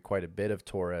pedigree quite a bit of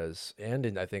Torres,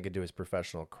 and I think into his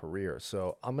professional career.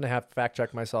 So I'm going to have to fact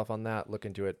check myself on that, look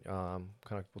into it.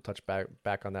 We'll touch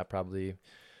back on that probably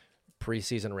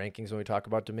preseason rankings when we talk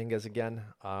about Dominguez again.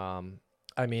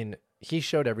 I mean, he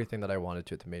showed everything that I wanted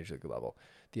to at the major league level.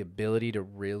 The ability to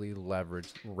really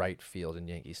leverage right field in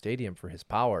Yankee Stadium for his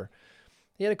power.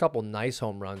 He had a couple nice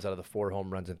home runs out of the 4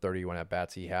 home runs and 31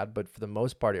 at-bats he had, but for the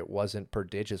most part, it wasn't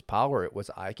prodigious power. It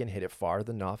was, I can hit it far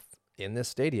enough in this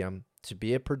stadium to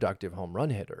be a productive home run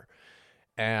hitter.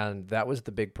 And that was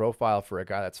the big profile for a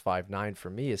guy that's 5'9" for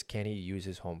me, is can he use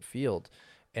his home field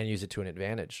and use it to an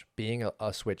advantage, being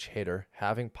a switch hitter,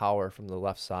 having power from the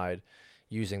left side,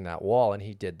 using that wall, and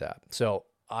he did that. So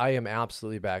I am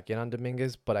absolutely back in on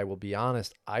Dominguez, but I will be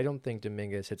honest, I don't think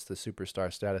Dominguez hits the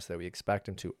superstar status that we expect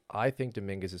him to. I think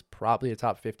Dominguez is probably a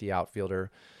top 50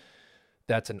 outfielder.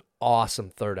 That's an awesome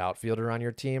third outfielder on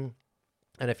your team.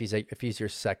 And if he's your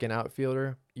second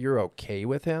outfielder, you're okay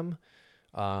with him.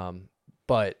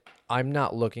 But I'm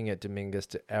not looking at Dominguez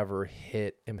to ever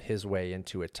hit his way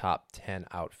into a top 10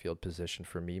 outfield position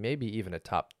for me, maybe even a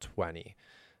top 20.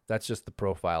 That's just the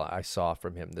profile I saw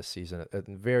from him this season. A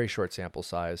very short sample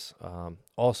size.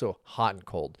 Also hot and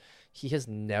cold. He has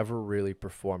never really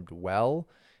performed well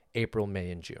April,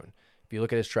 May, and June. If you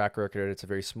look at his track record, it's a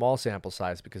very small sample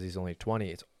size because he's only 20.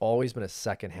 It's always been a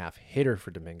second half hitter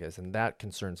for Dominguez, and that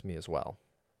concerns me as well.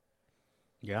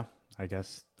 Yeah, I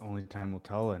guess only time will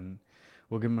tell, and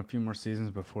we'll give him a few more seasons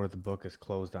before the book is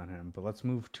closed on him. But let's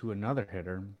move to another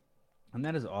hitter, and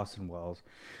that is Austin Wells,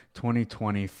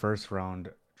 2020 first round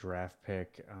draft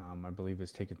pick. I believe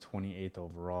was taken 28th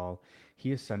overall.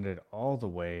 He ascended all the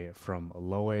way from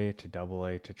low A to double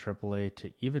A to triple A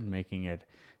to even making it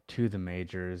to the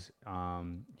majors.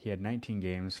 He had 19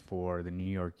 games for the New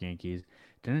York Yankees.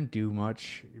 Didn't do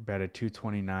much. Batted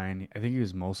 229. I think he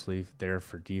was mostly there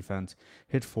for defense.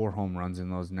 Hit 4 home runs in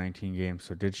those 19 games,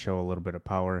 so did show a little bit of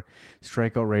power.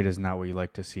 Strikeout rate is not what you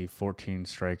like to see. 14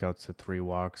 strikeouts to 3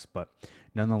 walks, but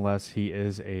nonetheless, he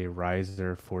is a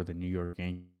riser for the New York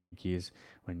Yankees.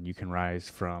 When you can rise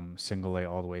from single A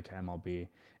all the way to MLB,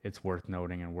 it's worth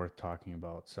noting and worth talking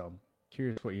about. So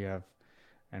curious what you have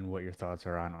and what your thoughts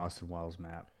are on Austin Wells,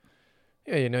 Matt.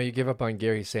 Yeah, you give up on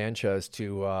Gary Sanchez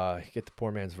to get the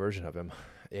poor man's version of him.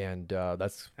 And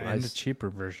that's And the cheaper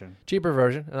version. cheaper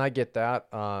version, and I get that.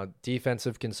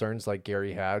 Defensive concerns like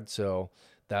Gary had, so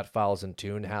that fouls in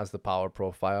tune, has the power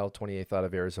profile, 28th out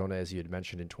of Arizona, as you had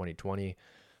mentioned in 2020.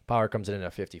 Power comes in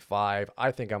at 55.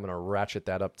 I think I'm going to ratchet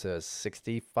that up to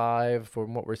 65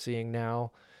 from what we're seeing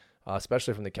now,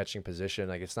 especially from the catching position.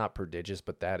 Like, it's not prodigious,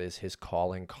 but that is his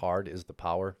calling card, is the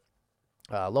power.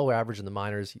 Low average in the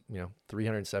minors,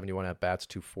 371 at bats,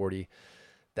 240.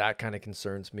 That kind of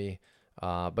concerns me.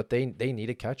 But they need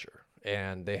a catcher,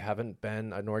 and they haven't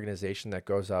been an organization that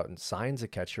goes out and signs a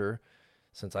catcher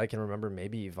since I can remember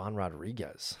maybe Ivan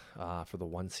Rodriguez for the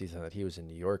one season that he was in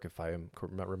New York, if I am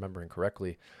remembering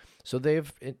correctly. So they've,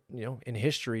 in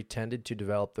history, tended to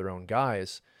develop their own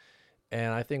guys.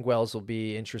 And I think Wells will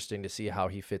be interesting to see how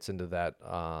he fits into that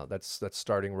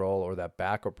starting role or that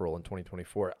backup role in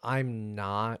 2024. I'm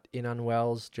not in on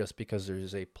Wells just because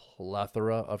there's a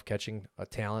plethora of catching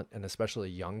talent, and especially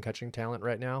young catching talent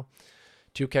right now.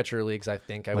 2 catcher leagues, I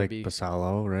think I would be. Like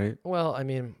Basallo, right? Well, I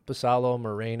mean, Basallo,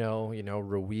 Moreno,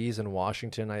 Ruiz and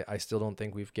Washington, I still don't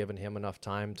think we've given him enough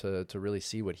time to really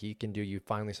see what he can do. You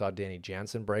finally saw Danny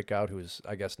Jansen break out, who's,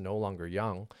 I guess, no longer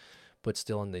young, but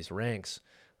still in these ranks.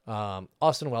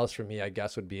 Austin Wells for me, I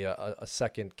guess, would be a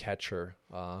second catcher,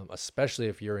 especially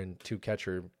if you're in 2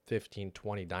 catcher 15,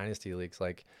 20 dynasty leagues.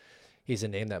 Like, he's a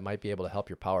name that might be able to help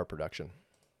your power production.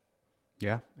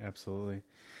 Yeah, absolutely.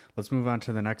 Let's move on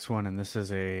to the next one, and this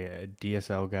is a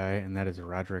DSL guy, and that is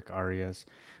Roderick Arias.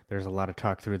 There's a lot of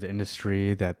talk through the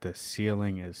industry that the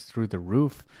ceiling is through the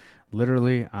roof,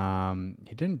 literally.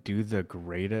 He didn't do the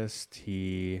greatest.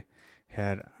 He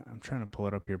had, I'm trying to pull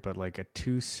it up here, but like a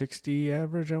 260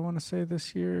 average, I want to say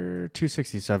this year,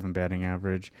 267 batting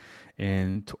average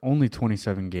in only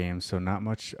 27 games, so not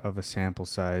much of a sample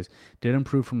size. Did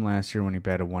improve from last year when he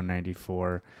batted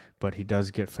 194, but he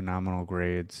does get phenomenal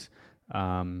grades.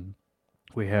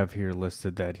 We have here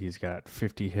listed that he's got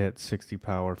 50 hits, 60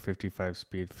 power, 55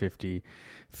 speed, 50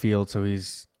 field, so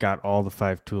he's got all the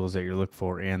 5 tools that you look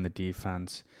for and the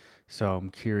defense. So I'm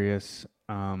curious.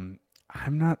 I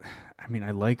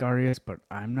like Arias, but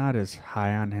I'm not as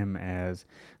high on him as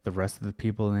the rest of the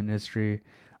people in the industry.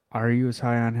 Are you as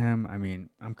high on him? I mean,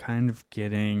 I'm kind of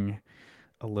getting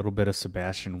a little bit of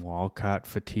Sebastian Walcott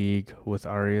fatigue with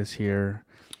Arias here.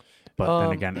 But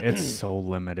then again, it's so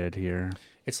limited here.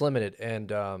 It's limited,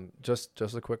 and just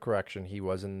a quick correction: he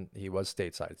was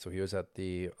stateside, so he was at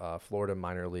the Florida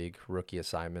minor league rookie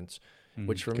assignments,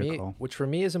 which for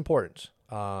me is important.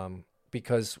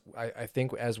 Because I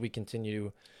think as we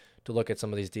continue to look at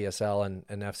some of these DSL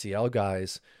and FCL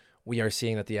guys, we are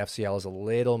seeing that the FCL is a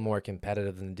little more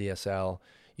competitive than the DSL.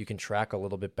 You can track a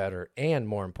little bit better. And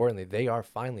more importantly, they are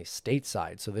finally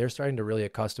stateside. So they're starting to really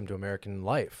accustom to American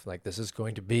life. Like, this is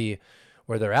going to be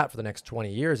where they're at for the next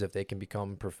 20 years if they can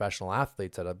become professional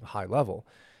athletes at a high level.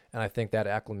 And I think that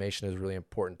acclimation is really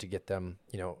important to get them,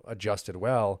 adjusted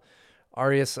well.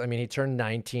 Arias, I mean, he turned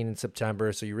 19 in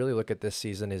September, so you really look at this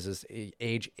season as his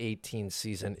age 18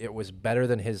 season. It was better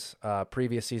than his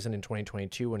previous season in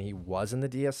 2022 when he was in the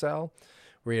DSL,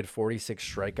 where he had 46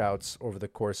 strikeouts over the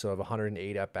course of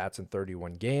 108 at-bats in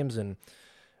 31 games. And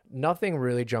nothing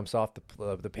really jumps off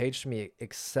the page to me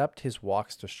except his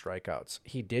walks to strikeouts.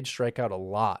 He did strike out a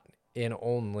lot in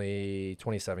only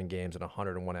 27 games and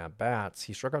 101 at-bats.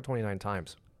 He struck out 29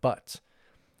 times, but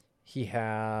he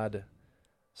had,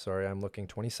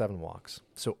 27 walks.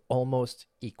 So almost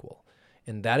equal.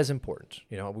 And that is important.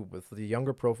 With the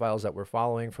younger profiles that we're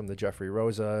following, from the Jeffrey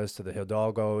Rosas to the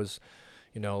Hidalgos,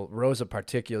 Rosa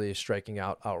particularly is striking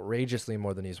out outrageously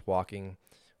more than he's walking.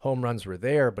 Home runs were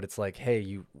there, but it's like,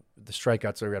 hey, the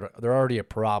strikeouts they're already a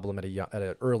problem at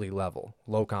an early level,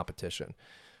 low competition.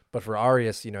 But for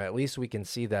Arias, at least we can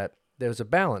see that there's a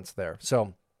balance there.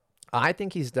 So I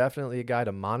think he's definitely a guy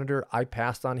to monitor. I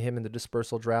passed on him in the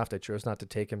dispersal draft. I chose not to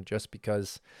take him just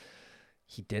because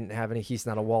he didn't have any. He's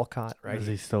not a Walcott, right? Is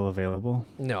he still available?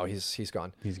 No, he's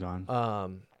gone. He's gone.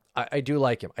 I do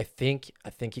like him. I think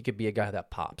he could be a guy that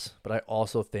pops, but I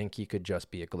also think he could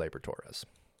just be a Gleyber Torres.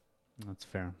 That's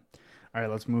fair. All right,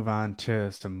 let's move on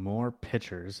to some more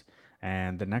pitchers.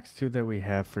 And the next two that we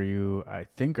have for you, I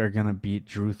think, are going to beat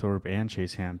Drew Thorpe and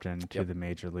Chase Hampton to the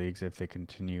major leagues if they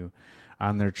continue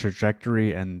on their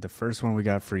trajectory. And the first one we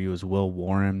got for you is Will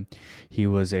Warren. He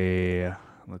was he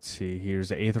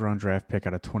was an 8th round draft pick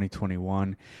out of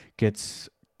 2021. Gets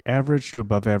average to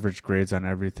above average grades on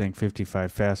everything: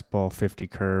 55 fastball, 50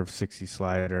 curve, 60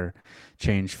 slider,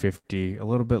 change 50, a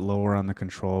little bit lower on the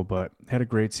control, but had a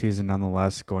great season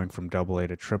nonetheless, going from AA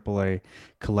to AAA.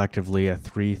 Collectively a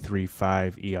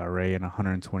 3.35 ERA in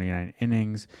 129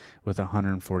 innings with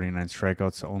 149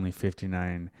 strikeouts, only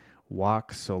 59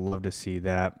 walks. So love to see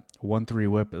that. 1.3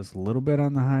 whip is a little bit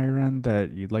on the higher end,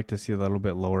 that you'd like to see a little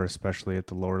bit lower, especially at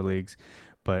the lower leagues,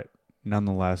 but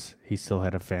nonetheless, he still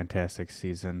had a fantastic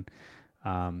season.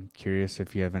 Curious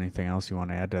if you have anything else you want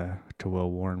to add to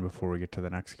Will Warren before we get to the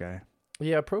next guy.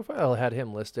 Yeah, Profile had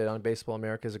him listed on Baseball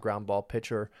America as a ground ball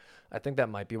pitcher. I think that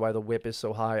might be why the whip is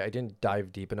so high. I didn't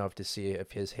dive deep enough to see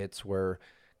if his hits were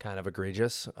kind of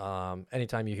egregious.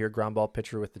 Anytime you hear ground ball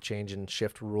pitcher with the change in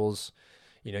shift rules,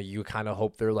 you kind of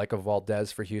hope they're like a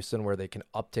Valdez for Houston, where they can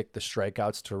uptick the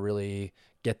strikeouts to really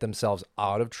get themselves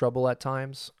out of trouble at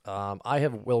times. I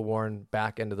have Will Warren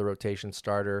back into the rotation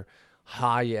starter,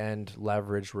 high-end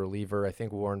leverage reliever. I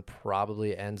think Warren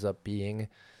probably ends up being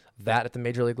that at the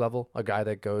major league level, a guy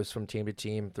that goes from team to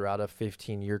team throughout a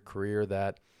 15-year career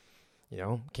that,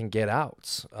 can get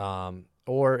outs.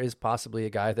 Or is possibly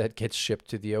a guy that gets shipped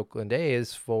to the Oakland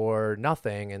A's for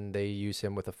nothing, and they use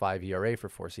him with a 5 ERA for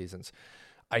 4 seasons.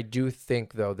 I do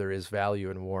think, though, there is value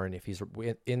in Warren if he's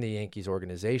in the Yankees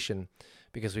organization,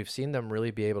 because we've seen them really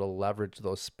be able to leverage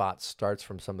those spot starts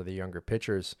from some of the younger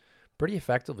pitchers pretty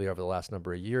effectively over the last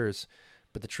number of years.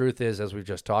 But the truth is, as we've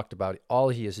just talked about, all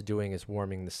he is doing is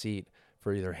warming the seat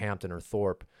for either Hampton or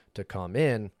Thorpe to come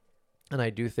in. And I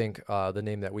do think the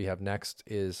name that we have next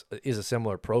is a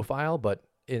similar profile, but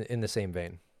in the same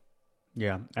vein.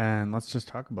 Yeah, and let's just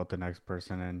talk about the next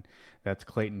person, and that's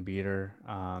Clayton Beeter,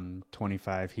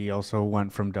 25. He also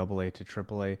went from AA to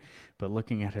AAA, but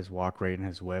looking at his walk rate and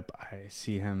his whip, I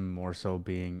see him more so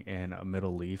being in a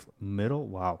middle relief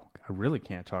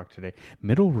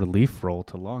role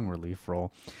to long relief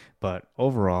role. But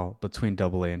overall, between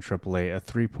AA and AAA, a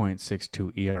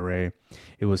 3.62 ERA.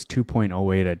 It was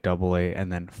 2.08 at AA and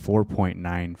then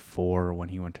 4.94 when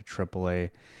he went to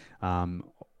AAA.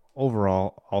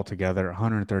 Overall, altogether,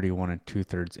 131 and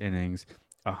 2/3 innings,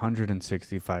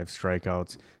 165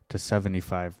 strikeouts to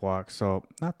 75 walks. So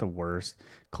not the worst.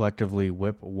 Collectively,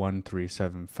 whip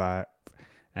 1.375.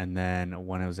 And then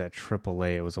when it was at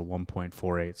AAA, it was a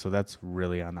 1.48. So that's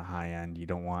really on the high end. You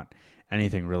don't want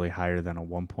anything really higher than a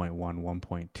 1.1,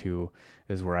 1.2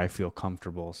 is where I feel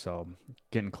comfortable. So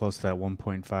getting close to that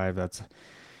 1.5,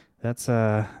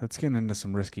 that's getting into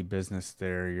some risky business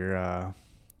there.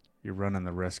 You're running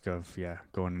the risk of,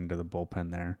 going into the bullpen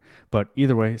there. But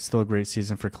either way, still a great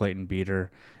season for Clayton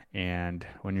Beeter. And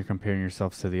when you're comparing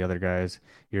yourselves to the other guys,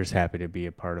 you're just happy to be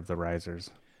a part of the risers.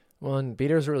 Well, and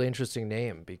Beeter's a really interesting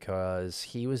name because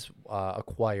he was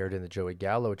acquired in the Joey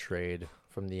Gallo trade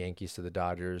from the Yankees to the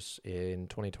Dodgers in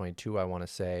 2022, I want to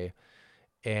say.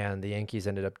 And the Yankees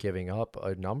ended up giving up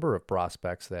a number of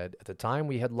prospects that at the time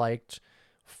we had liked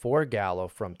for Gallo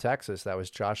from Texas. That was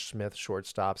Josh Smith,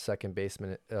 shortstop, second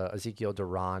baseman Ezekiel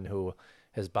Duran, who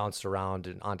has bounced around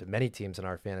and onto many teams in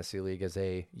our fantasy league as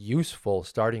a useful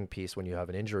starting piece when you have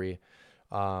an injury.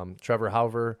 Trevor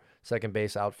Hauver, second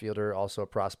base outfielder, also a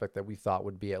prospect that we thought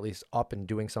would be at least up and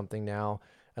doing something now.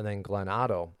 And then Glenn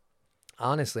Otto.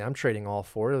 Honestly, I'm trading all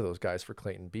 4 of those guys for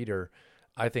Clayton Beeter.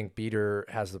 I think Beeter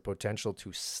has the potential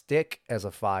to stick as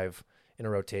a 5 in a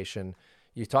rotation.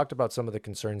 You talked about some of the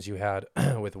concerns you had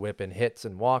with whip and hits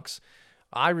and walks.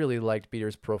 I really liked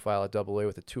Beater's profile at Double A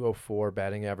with a 204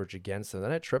 batting average against, and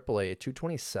then at Triple A, a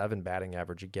 227 batting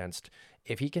average against.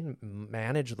 If he can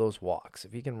manage those walks,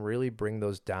 if he can really bring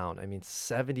those down, I mean,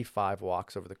 75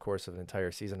 walks over the course of an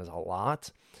entire season is a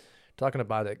lot. Talking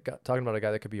about a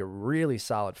guy that could be a really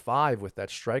solid 5 with that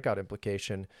strikeout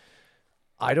implication.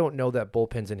 I don't know that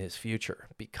bullpen's in his future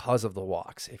because of the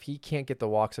walks. If he can't get the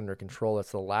walks under control,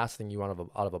 that's the last thing you want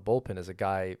out of a bullpen is a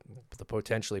guy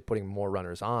potentially putting more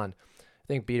runners on. I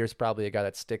think Beater's probably a guy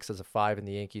that sticks as a 5 in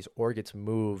the Yankees or gets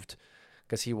moved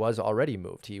because he was already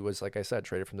moved. He was, like I said,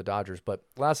 traded from the Dodgers. But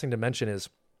last thing to mention is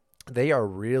they are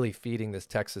really feeding this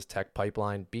Texas Tech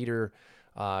pipeline. Beater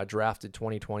drafted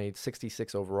 2020,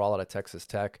 66 overall out of Texas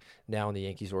Tech, now in the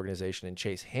Yankees organization. And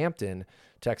Chase Hampton,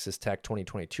 Texas Tech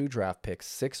 2022 draft pick,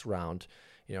 6th round.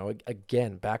 You know,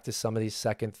 again, back to some of these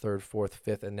 2nd, 3rd, 4th,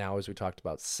 5th, and now, as we talked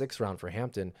about, 6th round for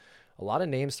Hampton. A lot of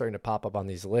names starting to pop up on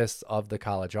these lists of the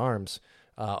college arms.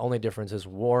 Only difference is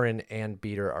Warren and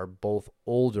Beater are both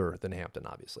older than Hampton,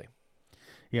 obviously.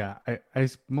 Yeah, I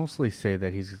mostly say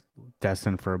that he's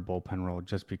destined for a bullpen role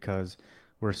just because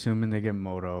we're assuming they get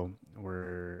Moto,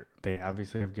 where they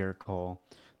obviously have Garrett Cole.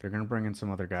 They're going to bring in some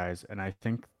other guys, and I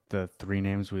think the 3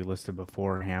 names we listed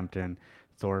before, Hampton,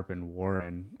 Thorpe, and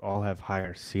Warren, all have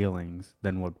higher ceilings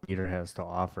than what Beater has to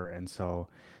offer, and so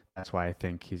that's why I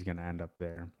think he's going to end up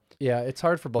there. Yeah, it's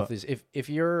hard for both But of these.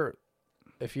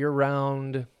 If you're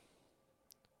round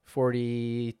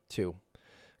 42,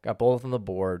 got both on the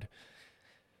board,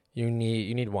 you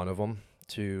need one of them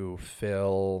to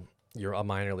fill a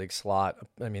minor league slot.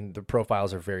 I mean, the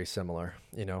profiles are very similar.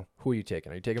 You know, who are you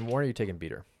taking? Are you taking Warren or are you taking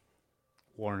Beater?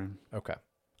 Warren. Okay.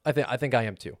 I think I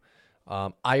am too.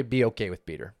 I'd be okay with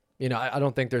Beater. You know, I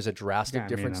don't think there's a drastic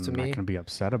difference to me. I'm not going to be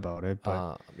upset about it,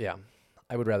 but yeah,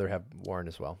 I would rather have Warren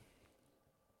as well.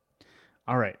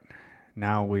 all right.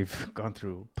 Now we've gone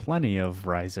through plenty of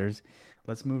risers.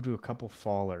 Let's move to a couple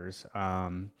fallers.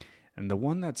 And the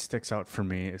one that sticks out for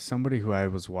me is somebody who I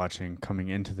was watching coming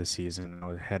into the season.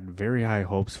 I had very high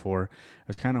hopes for. I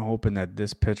was kind of hoping that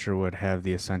this pitcher would have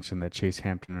the ascension that Chase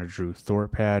Hampton or Drew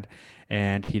Thorpe had,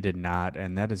 and he did not,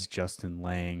 and that is Justin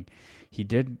Lang. He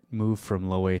did move from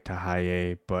low A to high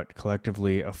A, but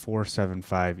collectively a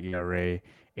 4.75 ERA,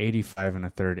 85 and a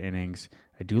third innings.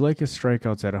 I do like his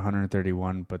strikeouts at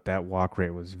 131, but that walk rate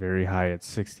was very high at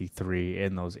 63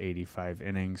 in those 85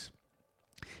 innings.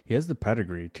 He has the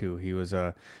pedigree too. He was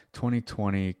a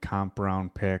 2020 comp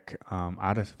round pick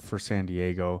for San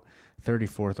Diego,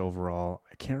 34th overall.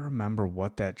 I can't remember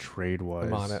what that trade was.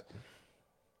 I'm on it.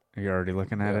 Are you already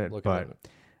looking at it? Looking at it.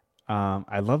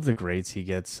 I love the grades he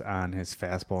gets on his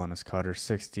fastball and his cutter,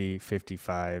 60,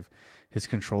 55. His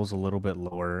control's a little bit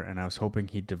lower, and I was hoping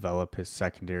he'd develop his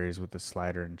secondaries with the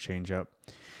slider and changeup.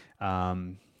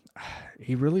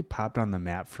 He really popped on the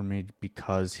map for me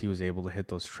because he was able to hit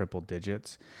those triple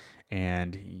digits.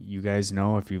 And you guys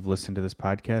know, if you've listened to this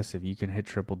podcast, if you can hit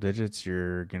triple digits,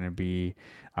 you're going to be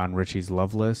on Richie's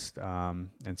love list. And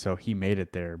so he made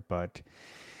it there, but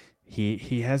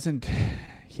he hasn't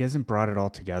brought it all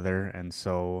together. And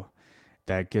so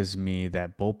that gives me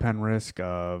that bullpen risk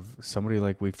of somebody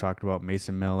like we've talked about,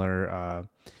 Mason Miller,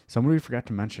 somebody we forgot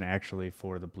to mention actually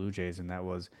for the Blue Jays, and that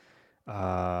was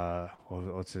I'm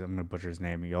gonna butcher his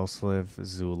name, Yoslav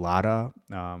Zulata.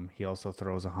 He also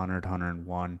throws 100,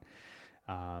 101,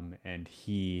 and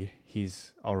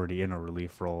he's already in a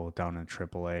relief role down in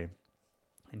AAA,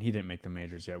 and he didn't make the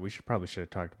majors yet. We should have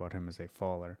talked about him as a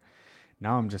faller.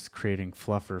 Now I'm just creating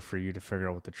fluffer for you to figure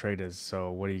out what the trade is.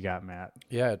 So what do you got, Matt?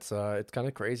 Yeah, it's kind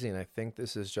of crazy, and I think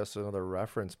this is just another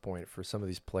reference point for some of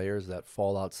these players that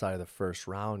fall outside of the first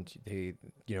round. They,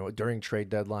 during trade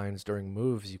deadlines, during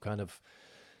moves, you kind of,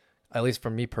 at least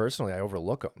for me personally, I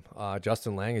overlook them.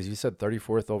 Justin Lang, as you said,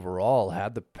 34th overall,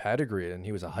 had the pedigree, and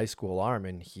he was a high school arm,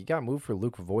 and he got moved for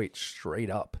Luke Voigt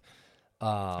straight up.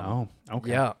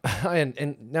 Okay. Yeah,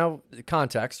 and now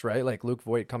context, right? Like Luke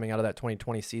Voigt coming out of that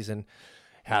 2020 season,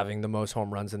 having the most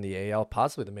home runs in the AL,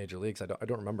 possibly the major leagues. I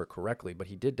don't remember correctly, but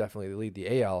he did definitely lead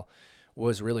the AL.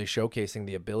 Was really showcasing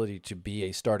the ability to be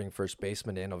a starting first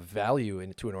baseman and of value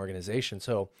into an organization.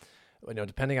 So,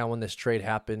 depending on when this trade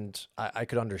happened, I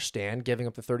could understand giving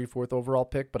up the 34th overall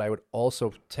pick, but I would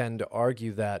also tend to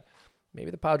argue that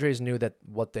maybe the Padres knew that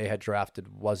what they had drafted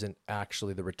wasn't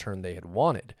actually the return they had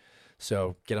wanted.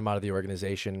 So get him out of the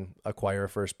organization, acquire a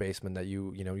first baseman that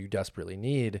you desperately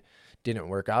need. Didn't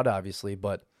work out, obviously,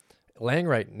 but Lang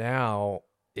right now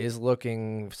is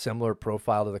looking similar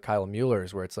profile to the Kyle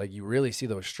Muellers, where it's like you really see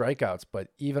those strikeouts, but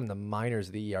even the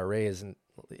minors, the ERA isn't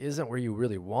where you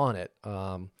really want it.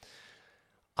 I'm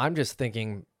just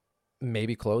thinking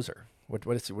maybe closer. What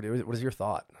is your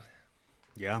thought?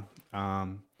 Yeah.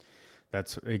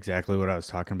 That's exactly what I was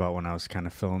talking about when I was kind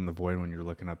of filling the void when you're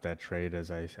looking up that trade. As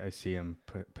I see him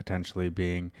potentially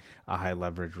being a high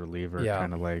leverage reliever, Yeah.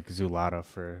 kind of like Zulata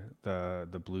for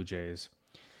the Blue Jays,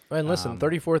 And listen, um,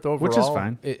 34th which is overall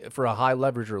fine. for a high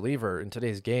leverage reliever in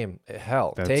today's game.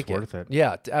 Hell, That's take it. worth it.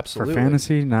 Yeah, For absolutely.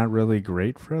 fantasy, not really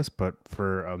great for us, but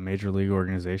for a major league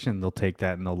organization, they'll take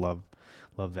that and they'll love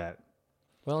that.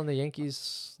 Well, and the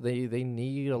Yankees, they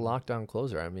need a lockdown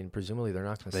closer. I mean, presumably they're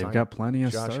not going to They've sign got plenty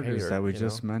of Josh starters Hader, that we you know?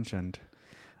 just mentioned.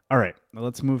 All right, now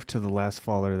let's move to the last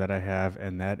faller that I have,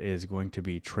 and that is going to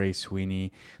be Trey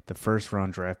Sweeney, the first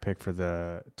round draft pick for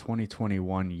the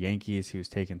 2021 Yankees. He was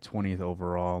taken 20th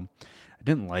overall. I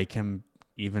didn't like him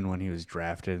even when he was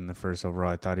drafted in the first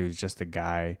overall. I thought he was just a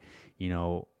guy,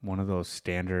 one of those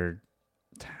standard.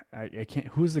 I can't.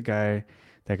 Who's the guy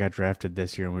that got drafted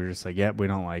this year? And we were just like, yeah, we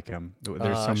don't like him.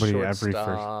 There's somebody every first.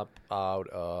 Shortstop out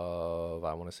of,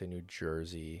 I want to say New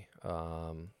Jersey.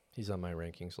 He's on my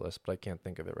rankings list, but I can't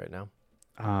think of it right now.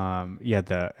 Yeah,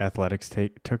 the Athletics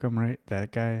took him, right.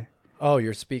 That guy Oh,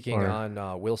 you're speaking or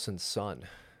on Wilson's son.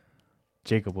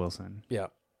 Jacob Wilson. Yeah.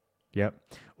 Yep.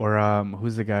 Or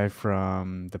who's the guy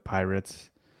from the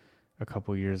Pirates a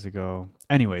couple years ago?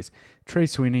 Anyways, Trey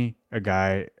Sweeney, a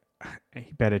guy,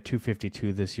 he batted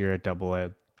 252 this year at Double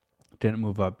A. Didn't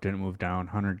move up, didn't move down.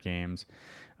 100 games.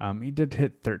 He did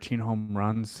hit 13 home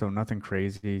runs, so nothing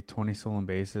crazy. 20 stolen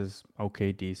bases,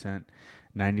 okay, decent.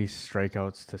 90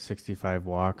 strikeouts to 65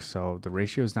 walks, so the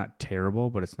ratio is not terrible,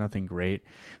 but it's nothing great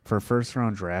for a first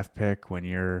round draft pick when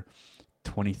you're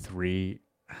 23.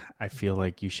 I feel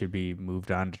like you should be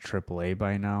moved on to AAA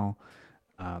by now.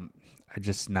 I'm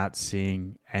just not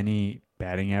seeing any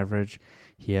batting average.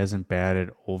 He hasn't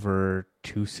batted over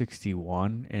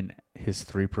 261 in his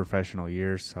 3 professional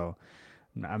years, so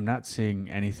I'm not seeing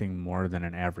anything more than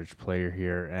an average player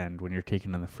here. And when you're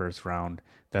taken in the first round,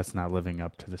 that's not living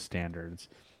up to the standards.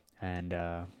 And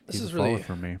This he's a is faller really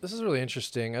for me. this is really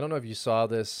interesting. I don't know if you saw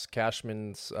this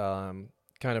Cashman's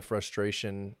kind of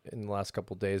frustration in the last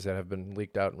couple of days that have been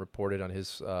leaked out and reported on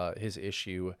his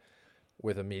issue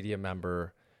with a media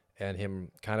member and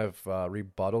him kind of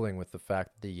rebuttaling with the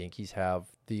fact that the Yankees have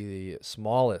the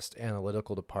smallest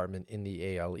analytical department in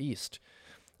the AL East.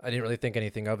 I didn't really think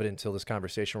anything of it until this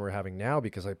conversation we're having now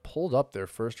because I pulled up their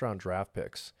first round draft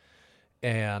picks.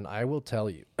 And I will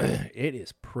tell you, it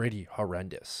is pretty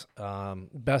horrendous.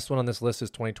 Best one on this list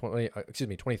is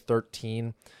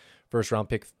 2013 first round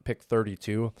pick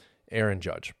 32, Aaron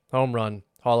Judge. Home run,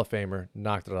 Hall of Famer,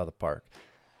 knocked it out of the park.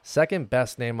 Second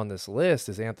best name on this list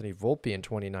is Anthony Volpe in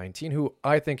 2019, who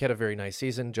I think had a very nice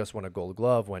season, just won a Gold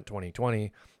Glove, went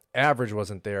 2020. Average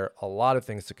wasn't there. A lot of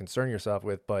things to concern yourself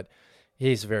with, but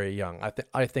he's very young.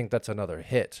 I think that's another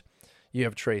hit. You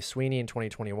have Trey Sweeney in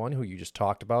 2021, who you just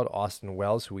talked about. Austin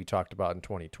Wells, who we talked about in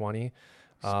 2020.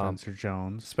 Spencer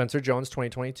Jones. Spencer Jones,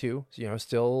 2022.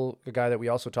 Still a guy that we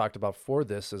also talked about for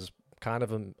this is kind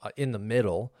of in the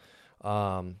middle.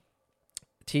 TJ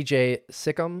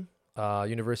Sickham,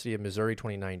 University of Missouri,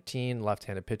 2019,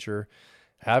 left-handed pitcher.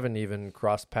 Haven't even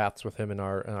crossed paths with him in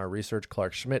our research.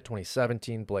 Clark Schmidt,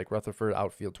 2017. Blake Rutherford,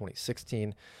 outfield,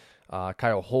 2016.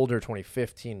 Kyle Holder,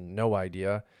 2015. No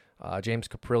idea. James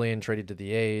Caprillion traded to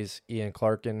the A's. Ian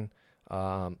Clarkin.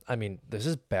 This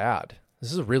is bad.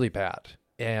 This is really bad.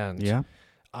 And Yeah.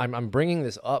 I'm bringing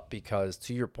this up because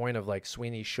to your point of like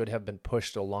Sweeney should have been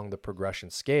pushed along the progression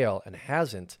scale and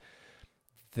hasn't.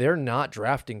 They're not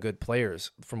drafting good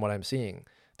players from what I'm seeing.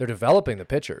 They're developing the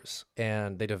pitchers,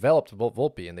 and they developed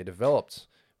Volpe and they developed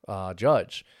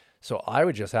Judge. So I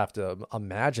would just have to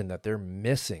imagine that they're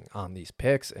missing on these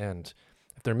picks, and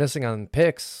if they're missing on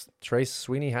picks, Trace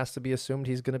Sweeney has to be assumed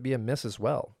he's going to be a miss as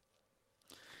well.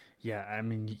 Yeah, I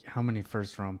mean, how many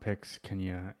first round picks can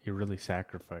you really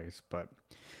sacrifice? But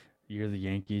you're the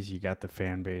Yankees, you got the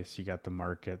fan base, you got the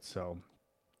market, so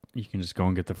you can just go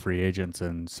and get the free agents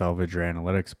and salvage your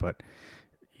analytics. But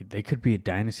they could be a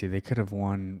dynasty. They could have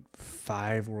won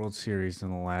 5 World Series in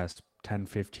the last 10,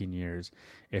 15 years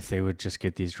if they would just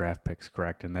get these draft picks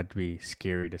correct. And that'd be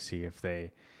scary to see if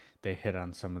they hit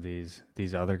on some of these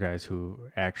other guys who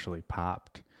actually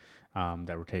popped,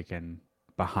 that were taken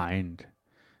behind.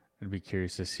 I'd be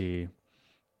curious to see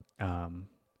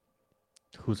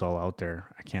who's all out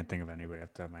there. I can't think of anybody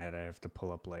off the top of my head. I have to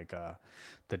pull up like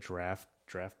the draft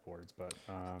boards. But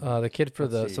the kid for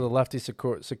let's the see. lefty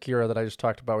Sakura that I just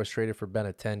talked about was traded for Ben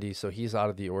Attendee, so he's out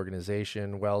of the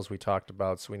organization. Wells we talked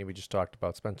about, Sweeney we just talked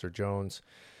about, Spencer Jones.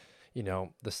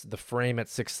 The frame at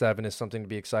 6'7" is something to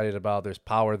be excited about. There's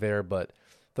power there, but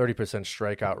 30%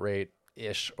 strikeout rate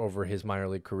ish over his minor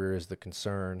league career is the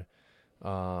concern.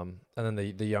 And then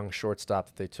the young shortstop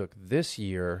that they took this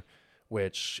year,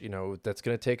 which that's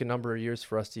going to take a number of years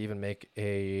for us to even make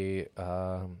a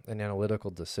an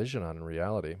analytical decision on in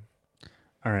reality.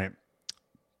 All right.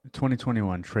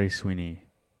 2021, Trey Sweeney,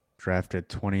 drafted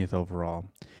 20th overall.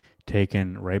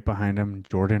 Taken right behind him,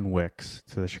 Jordan Wicks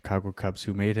to the Chicago Cubs,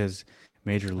 who made his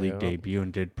major league Yeah. debut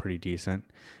and did pretty decent.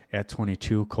 At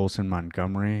 22, Colson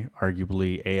Montgomery,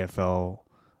 arguably AFL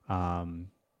um,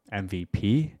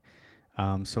 MVP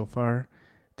so far.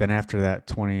 Then after that,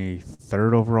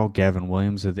 23rd overall, Gavin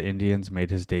Williams of the Indians made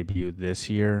his debut this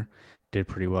year, did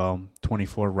pretty well.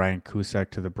 24, Ryan Cusack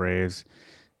to the Braves,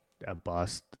 a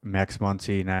bust. Max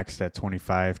Muncy next at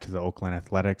 25 to the Oakland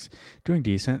Athletics, doing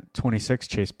decent. 26,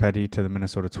 Chase Petty to the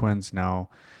Minnesota Twins,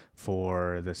 now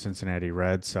for the Cincinnati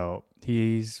Reds. So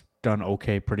he's done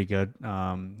okay, pretty good.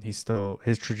 He's still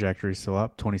his trajectory's still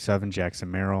up. 27,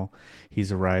 Jackson Merrill, he's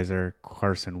a riser.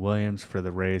 Carson Williams for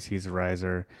the Rays, he's a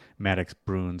riser. Maddox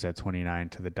Bruins at 29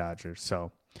 to the Dodgers.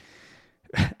 So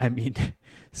I mean,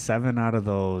 7 out of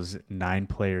those 9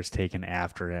 players taken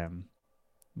after him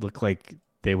look like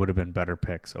they would have been better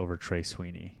picks over Trey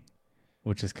Sweeney,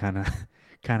 which is kind of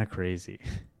kind of crazy.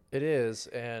 It is,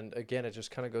 and again, it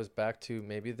just kind of goes back to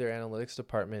maybe their analytics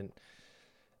department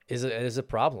is a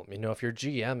problem. If your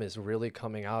GM is really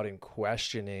coming out and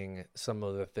questioning some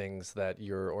of the things that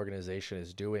your organization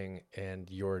is doing and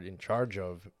you're in charge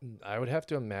of, I would have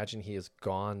to imagine he has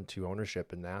gone to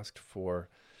ownership and asked for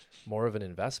more of an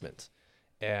investment.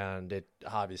 And it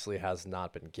obviously has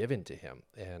not been given to him.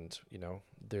 And,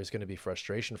 there's going to be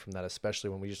frustration from that, especially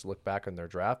when we just look back on their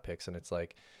draft picks and it's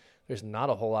like, there's not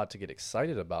a whole lot to get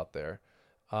excited about there.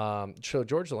 So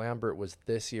George Lambert was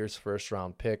this year's first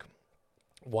round pick,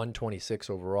 126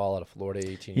 overall out of Florida,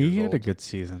 18 years He had a old. good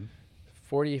season.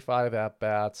 45 at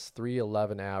bats,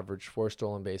 311 average, 4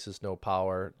 stolen bases, no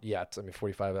power yet.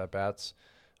 45 at bats.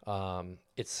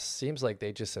 It seems like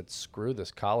they just said, screw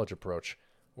this college approach.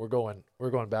 We're going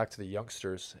back to the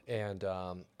youngsters, and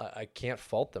I can't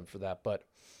fault them for that. But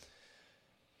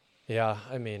yeah,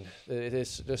 it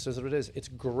is just as what it is. It's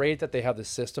great that they have the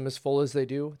system as full as they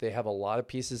do. They have a lot of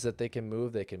pieces that they can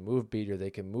move. They can move Beater. They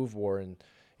can move Warren.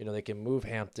 They can move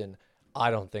Hampton. I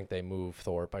don't think they move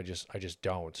Thorpe. I just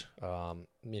don't.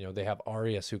 They have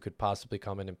Arias who could possibly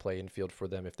come in and play infield for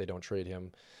them if they don't trade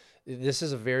him. This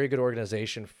is a very good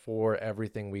organization for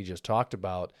everything we just talked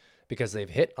about because they've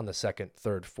hit on the second,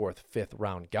 third, fourth, fifth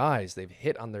round guys. They've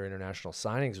hit on their international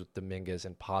signings with Dominguez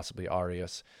and possibly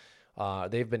Arias.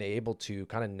 They've been able to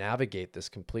kind of navigate this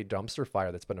complete dumpster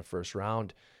fire that's been a first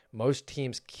round. Most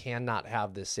teams cannot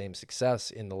have this same success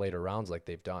in the later rounds like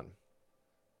they've done.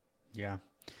 Yeah,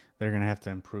 they're gonna have to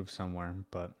improve somewhere,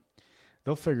 but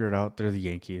they'll figure it out. They're the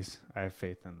Yankees. I have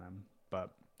faith in them.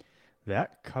 But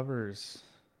that covers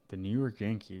the New York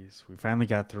Yankees. We finally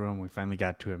got through them. We finally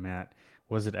got to it, Matt.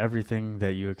 Was it everything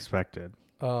that you expected?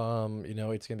 It's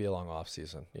gonna be a long off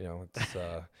season. It's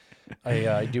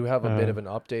I do have a bit Uh, of an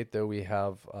update though. We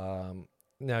have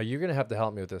now you're gonna have to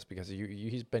help me with this because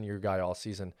he's been your guy all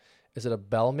season. Is it a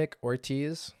Belmick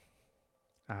Ortiz?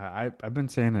 I've been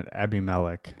saying it,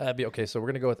 Abimelech. Okay, so we're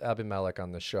gonna go with Abimelech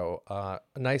on the show. A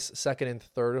nice second and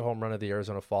third home run of the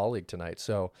Arizona Fall League tonight.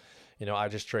 So, I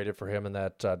just traded for him in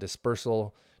that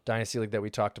dispersal dynasty league that we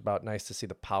talked about. Nice to see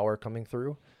the power coming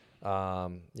through.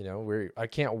 I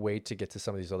can't wait to get to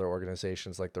some of these other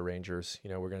organizations like the Rangers.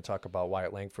 We're going to talk about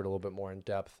Wyatt Langford a little bit more in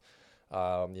depth.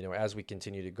 As we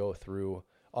continue to go through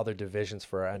other divisions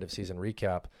for our end of season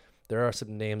recap, there are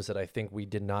some names that I think we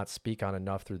did not speak on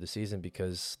enough through the season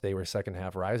because they were second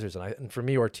half risers. And for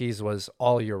me, Ortiz was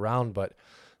all year round, but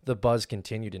the buzz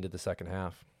continued into the second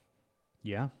half.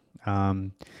 Yeah.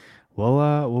 Um,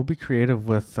 we'll be creative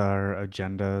with our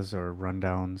agendas or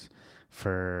rundowns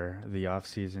for the off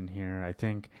season here. I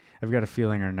think I've got a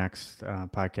feeling our next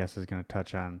podcast is going to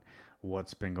touch on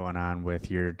what's been going on with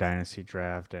your dynasty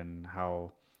draft and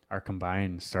how our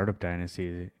combined startup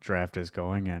dynasty draft is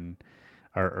going and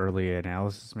our early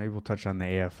analysis. Maybe we'll touch on the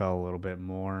AFL a little bit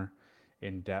more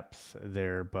in depth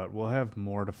there, but we'll have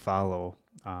more to follow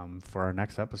for our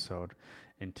next episode.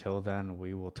 Until then,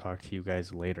 we will talk to you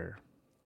guys later.